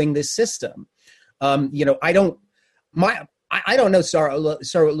enabling this system. I don't know, Sarah,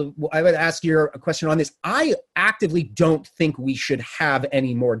 I would ask you a question on this. I actively don't think we should have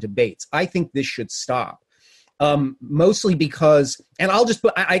any more debates. I think this should stop. Mostly because, and I'll just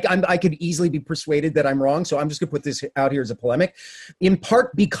put, I could easily be persuaded that I'm wrong, so I'm just going to put this out here as a polemic, in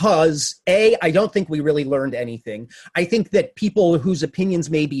part because, I don't think we really learned anything. I think that people whose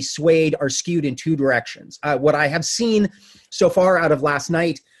opinions may be swayed are skewed in 2 directions. What I have seen so far out of last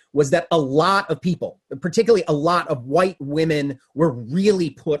night was that a lot of people, particularly a lot of white women, were really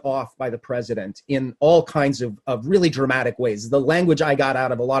put off by the president in all kinds of really dramatic ways. The language I got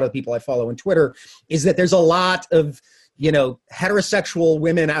out of a lot of the people I follow on Twitter is that there's a lot of, heterosexual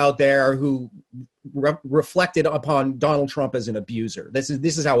women out there who reflected upon Donald Trump as an abuser. This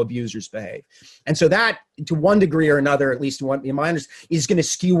is how abusers behave. And so that, to one degree or another, at least in my understanding, is going to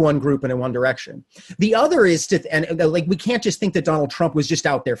skew one group in one direction. The other is we can't just think that Donald Trump was just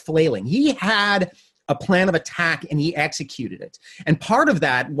out there flailing. He had a plan of attack and he executed it. And part of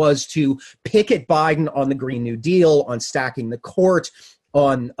that was to picket Biden on the Green New Deal, on stacking the court,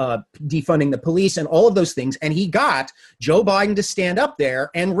 on defunding the police and all of those things. And he got Joe Biden to stand up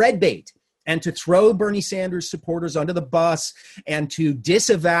there and red bait and to throw Bernie Sanders supporters under the bus and to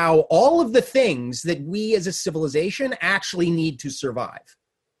disavow all of the things that we as a civilization actually need to survive.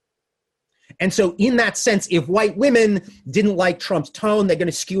 And so in that sense, if white women didn't like Trump's tone, they're going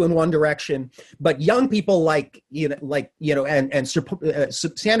to skew in one direction. But young people and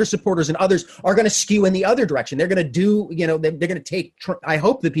Sanders supporters and others are going to skew in the other direction. They're going to they're going to take, I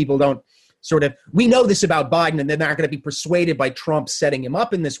hope that people don't we know this about Biden and they're not going to be persuaded by Trump setting him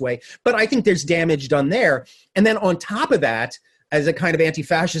up in this way. But I think there's damage done there. And then on top of that, as a kind of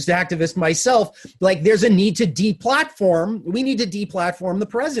anti-fascist activist myself, there's a need to deplatform. We need to deplatform the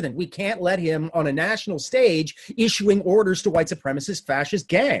president. We can't let him on a national stage issuing orders to white supremacist fascist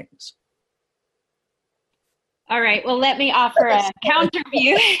gangs. All right. Well, let me offer a counter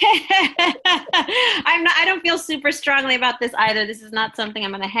view. I don't feel super strongly about this either. This is not something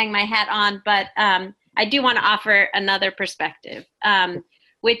I'm going to hang my hat on, but I do want to offer another perspective,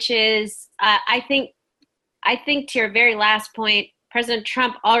 which is I think to your very last point, President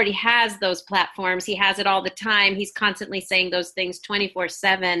Trump already has those platforms. He has it all the time. He's constantly saying those things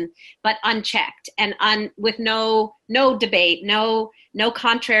 24/7, but unchecked and with no debate, no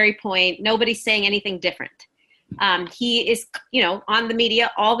contrary point. Nobody's saying anything different. He is, on the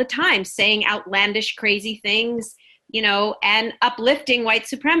media all the time saying outlandish, crazy things, and uplifting white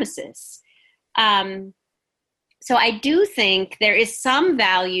supremacists. So I do think there is some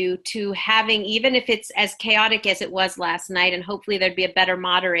value to having, even if it's as chaotic as it was last night, and hopefully there'd be a better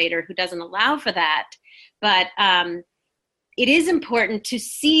moderator who doesn't allow for that. But it is important to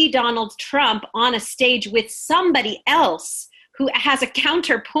see Donald Trump on a stage with somebody else who has a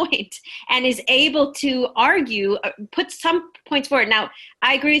counterpoint and is able to argue, put some points forward. Now,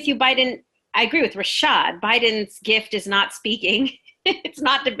 I agree with you, Biden. I agree with Rashad. Biden's gift is not speaking. It's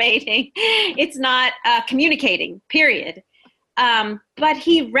not debating. It's not communicating, period. But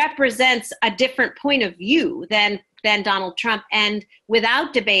he represents a different point of view than Donald Trump. And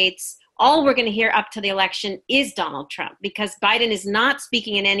without debates, all we're going to hear up to the election is Donald Trump, because Biden is not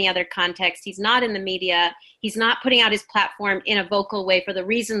speaking in any other context. He's not in the media. He's not putting out his platform in a vocal way for the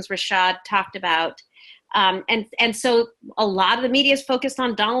reasons Rashad talked about. And so a lot of the media is focused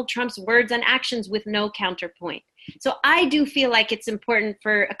on Donald Trump's words and actions with no counterpoint. So I do feel like it's important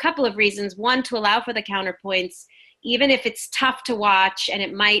for a couple of reasons. One, to allow for the counterpoints, even if it's tough to watch and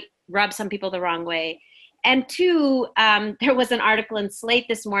it might rub some people the wrong way. And two, there was an article in Slate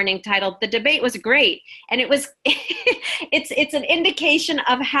this morning titled "The Debate Was Great," and it was it's an indication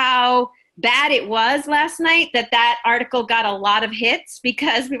of how bad it was last night that article got a lot of hits,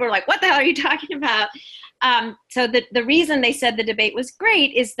 because people were like, "What the hell are you talking about?" So the reason they said the debate was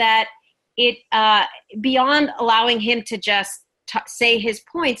great is that it, beyond allowing him to just say his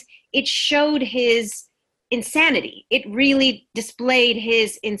points, it showed his insanity. It really displayed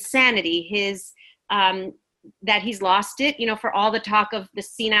his insanity, his that he's lost it. For all the talk of the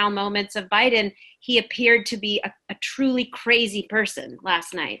senile moments of Biden, he appeared to be a truly crazy person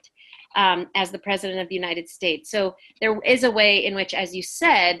last night as the president of the United States. So there is a way in which, as you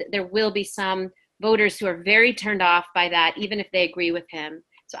said, there will be some voters who are very turned off by that, even if they agree with him.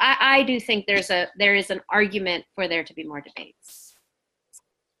 So I do think there is an argument for there to be more debates.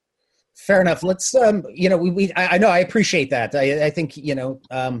 Fair enough. Let's I know, I appreciate that. I think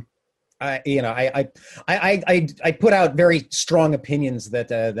I put out very strong opinions that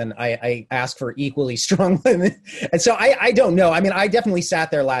then I ask for equally strong. And so I don't know. I mean, I definitely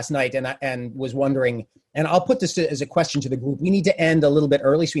sat there last night and was wondering, and I'll put this as a question to the group. We need to end a little bit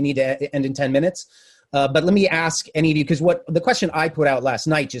early, so we need to end in 10 minutes. But let me ask any of you, because what the question I put out last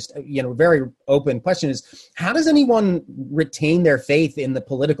night, just, very open question, is how does anyone retain their faith in the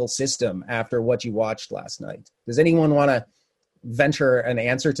political system after what you watched last night? Does anyone want to venture an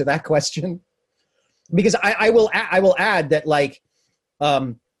answer to that question? Because I will add that,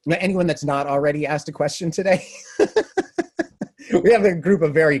 anyone that's not already asked a question today, we have a group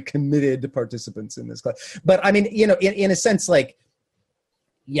of very committed participants in this class. But I mean, in a sense,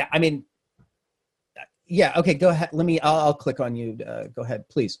 yeah, okay, go ahead. I'll click on you. Go ahead,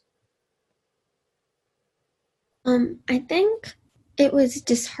 please. I think it was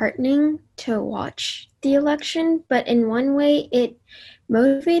disheartening to watch the election, but in one way it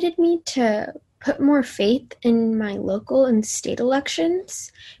motivated me to put more faith in my local and state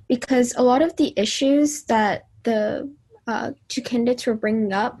elections, because a lot of the issues that the two candidates were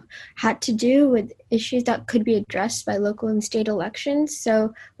bringing up had to do with issues that could be addressed by local and state elections.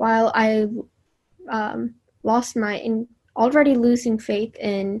 So while I lost my already losing faith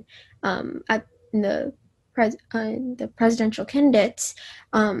in the presidential candidates,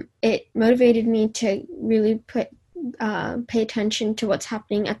 it motivated me to really pay attention to what's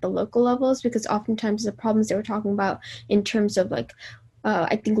happening at the local levels, because oftentimes the problems they were talking about in terms of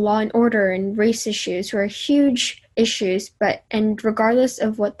I think law and order and race issues were huge issues, and regardless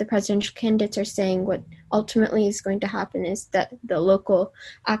of what the presidential candidates are saying, what ultimately is going to happen is that the local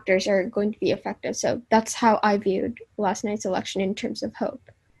actors are going to be effective. So that's how I viewed last night's election in terms of hope,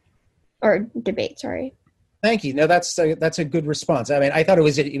 or debate, sorry. Thank you. No, that's a good response. I mean, I thought it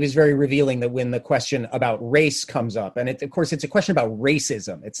was very revealing that when the question about race comes up, and of course it's a question about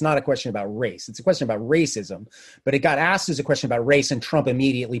racism. It's not a question about race. It's a question about racism, but it got asked as a question about race, and Trump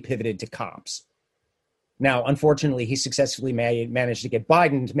immediately pivoted to cops. Now, unfortunately, he successfully managed to get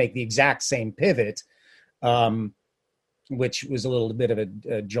Biden to make the exact same pivot, which was a little bit of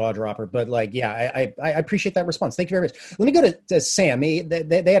a jaw dropper. But I appreciate that response. Thank you very much. Let me go to Sam.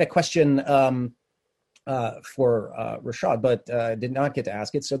 They had a question for Rashad, but did not get to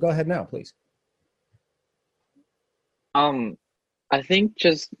ask it. So go ahead now, please. I think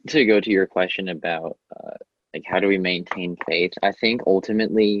just to go to your question about how do we maintain faith, I think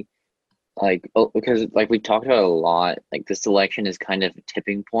ultimately, because we talked about a lot, this election is kind of a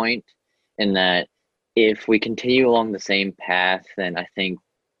tipping point, in that if we continue along the same path, then I think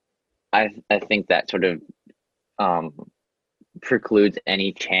that sort of precludes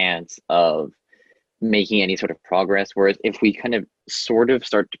any chance of making any sort of progress. Whereas if we kind of sort of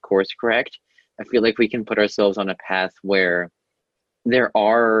start to course correct, I feel like we can put ourselves on a path where there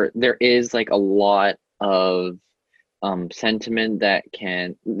is a lot of sentiment that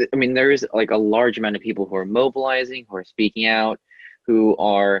there is a large amount of people who are mobilizing, who are speaking out, who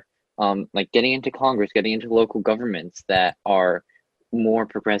are getting into Congress, getting into local governments that are more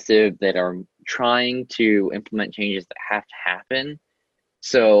progressive, that are trying to implement changes that have to happen.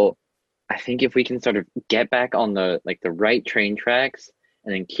 So I think if we can sort of get back on the right train tracks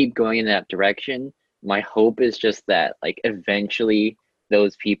and then keep going in that direction, my hope is just that eventually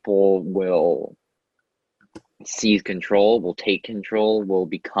those people will seize control, will take control, will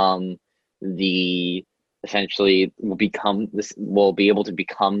be able to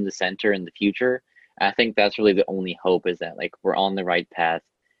become the center in the future. I think that's really the only hope, is that we're on the right path,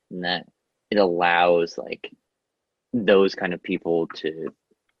 and that it allows those kind of people to,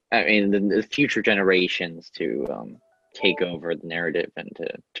 the future generations to take over the narrative and to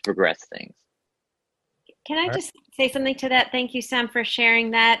progress things. Can I just say something to that? Thank you, Sam, for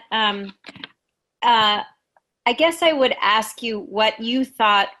sharing that. I guess I would ask you what you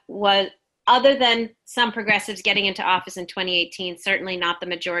thought was, other than some progressives getting into office in 2018, certainly not the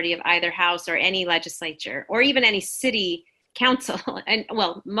majority of either house or any legislature or even any city council, and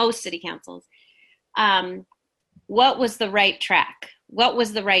most city councils, what was the right track? What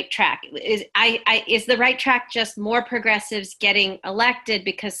was the right track? Is the right track just more progressives getting elected?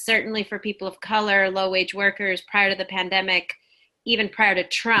 Because certainly for people of color, low-wage workers, prior to the pandemic, even prior to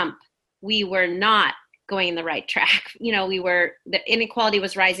Trump, we were not going in the right track. The inequality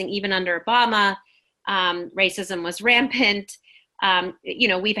was rising even under Obama. Racism was rampant.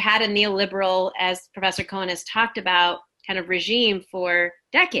 We've had a neoliberal, as Professor Cohen has talked about, kind of regime for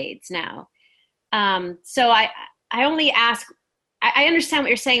decades now. So I only ask, I understand what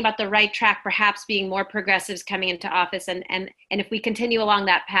you're saying about the right track, perhaps being more progressives coming into office. And if we continue along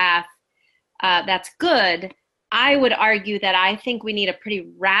that path, that's good. I would argue that I think we need a pretty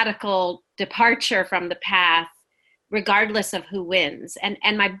radical departure from the path, regardless of who wins. And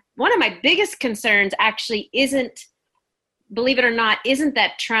one of my biggest concerns actually isn't, believe it or not, isn't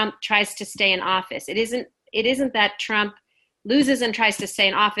that Trump tries to stay in office. It isn't that Trump loses and tries to stay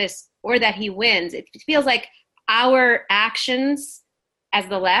in office, or that he wins. It feels like our actions as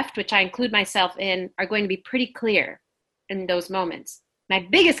the left, which I include myself in, are going to be pretty clear in those moments. My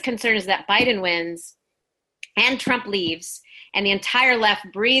biggest concern is that Biden wins and Trump leaves, and the entire left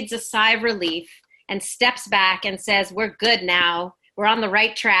breathes a sigh of relief and steps back and says, we're good now. We're on the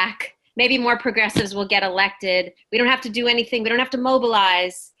right track. Maybe more progressives will get elected. We don't have to do anything. We don't have to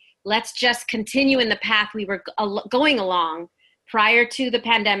mobilize. Let's just continue in the path we were going along prior to the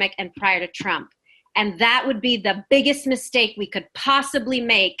pandemic and prior to Trump. And that would be the biggest mistake we could possibly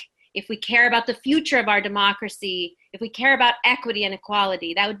make if we care about the future of our democracy if we care about equity and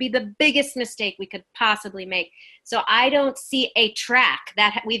equality. That would be the biggest mistake we could possibly make. So I don't see a track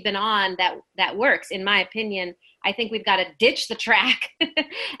that we've been on that works, in my opinion. I think we've got to ditch the track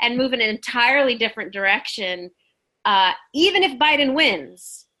and move in an entirely different direction, even if Biden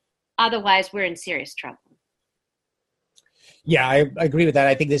wins. Otherwise, we're in serious trouble. Yeah, I agree with that.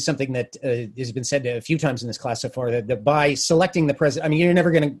 I think there's something that has been said a few times in this class so far, that by selecting the president, I mean, you're never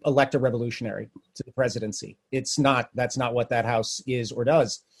going to elect a revolutionary to the presidency. That's not what that House is or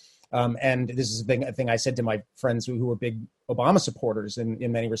does. And this is a thing I said to my friends who were big Obama supporters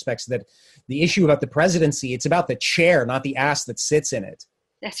in many respects, that the issue about the presidency, it's about the chair, not the ass that sits in it.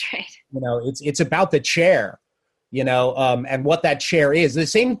 That's right. It's about the chair. And what that chair is. The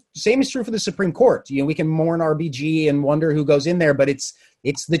same is true for the Supreme Court. We can mourn RBG and wonder who goes in there, but it's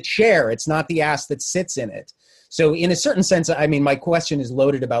the chair. It's not the ass that sits in it. So in a certain sense, I mean, my question is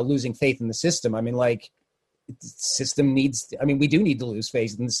loaded about losing faith in the system. I mean, like, we do need to lose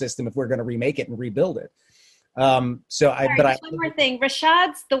faith in the system if we're going to remake it and rebuild it. One more thing,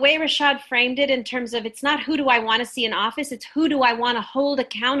 the way Rashad framed it in terms of, it's not who do I want to see in office, it's who do I want to hold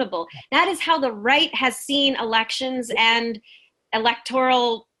accountable. That is how the right has seen elections and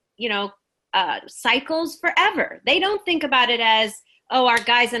electoral, cycles forever. They don't think about it as, oh, our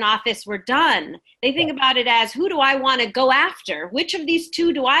guys in office, we're done. They think about it as, who do I want to go after? Which of these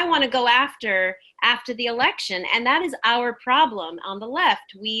two do I want to go after the election? And that is our problem on the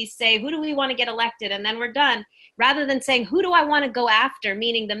left. We say, who do we want to get elected? And then we're done. Rather than saying, who do I want to go after?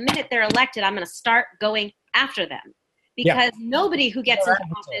 Meaning the minute they're elected, I'm going to start going after them. Because nobody who gets into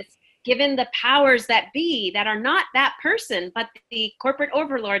office, given the powers that be, that are not that person, but the corporate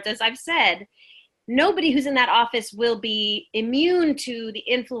overlords, as I've said, nobody who's in that office will be immune to the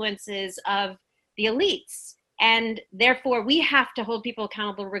influences of the elites. And therefore, we have to hold people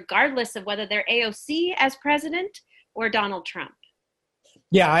accountable regardless of whether they're AOC as president or Donald Trump.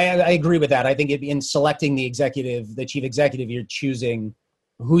 Yeah, I agree with that. I think in selecting the chief executive, you're choosing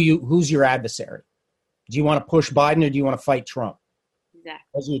who's your adversary. Do you want to push Biden or do you want to fight Trump? Exactly.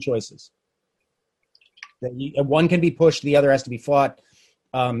 Those are your choices. One can be pushed, the other has to be fought.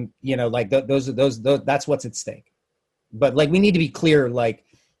 That's what's at stake. But we need to be clear,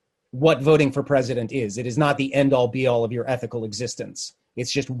 what voting for president is. It is not the end all be all of your ethical existence.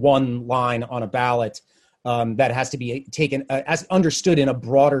 It's just one line on a ballot that has to be taken as understood in a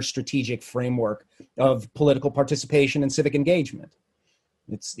broader strategic framework of political participation and civic engagement.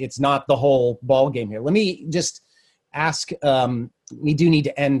 It's not the whole ball game here. Let me just ask, we do need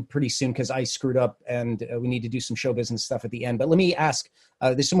to end pretty soon because I screwed up and we need to do some show business stuff at the end. But let me ask,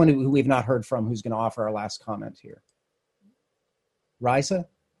 there's someone who we've not heard from who's going to offer our last comment here. Raisa?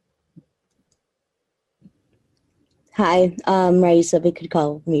 Hi, Raisa, but could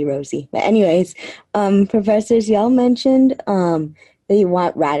call me Rosie. But anyways, professors, y'all mentioned that you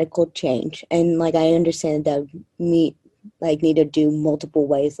want radical change. And I understand that need to do multiple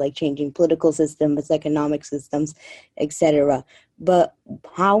ways, like changing political systems, economic systems, etc. But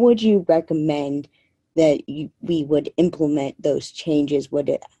how would you recommend that we would implement those changes? Would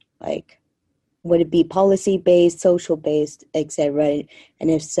it be policy-based, social-based, etc.?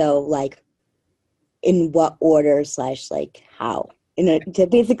 And if so, in what order / how?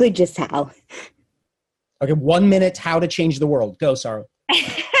 Basically just how. Okay, 1 minute, how to change the world. Go, Sarah.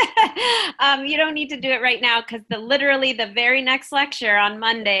 You don't need to do it right now because literally the very next lecture on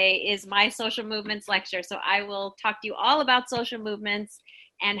Monday is my social movements lecture. So I will talk to you all about social movements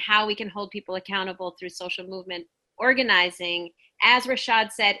and how we can hold people accountable through social movement organizing. As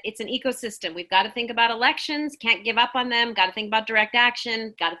Rashad said, it's an ecosystem. We've got to think about elections, can't give up on them, got to think about direct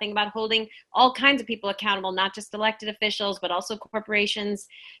action, got to think about holding all kinds of people accountable, not just elected officials, but also corporations.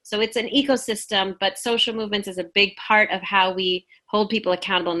 So it's an ecosystem, but social movements is a big part of how we hold people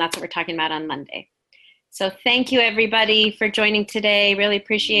accountable, and that's what we're talking about on Monday. So thank you, everybody, for joining today. Really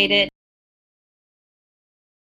appreciate it.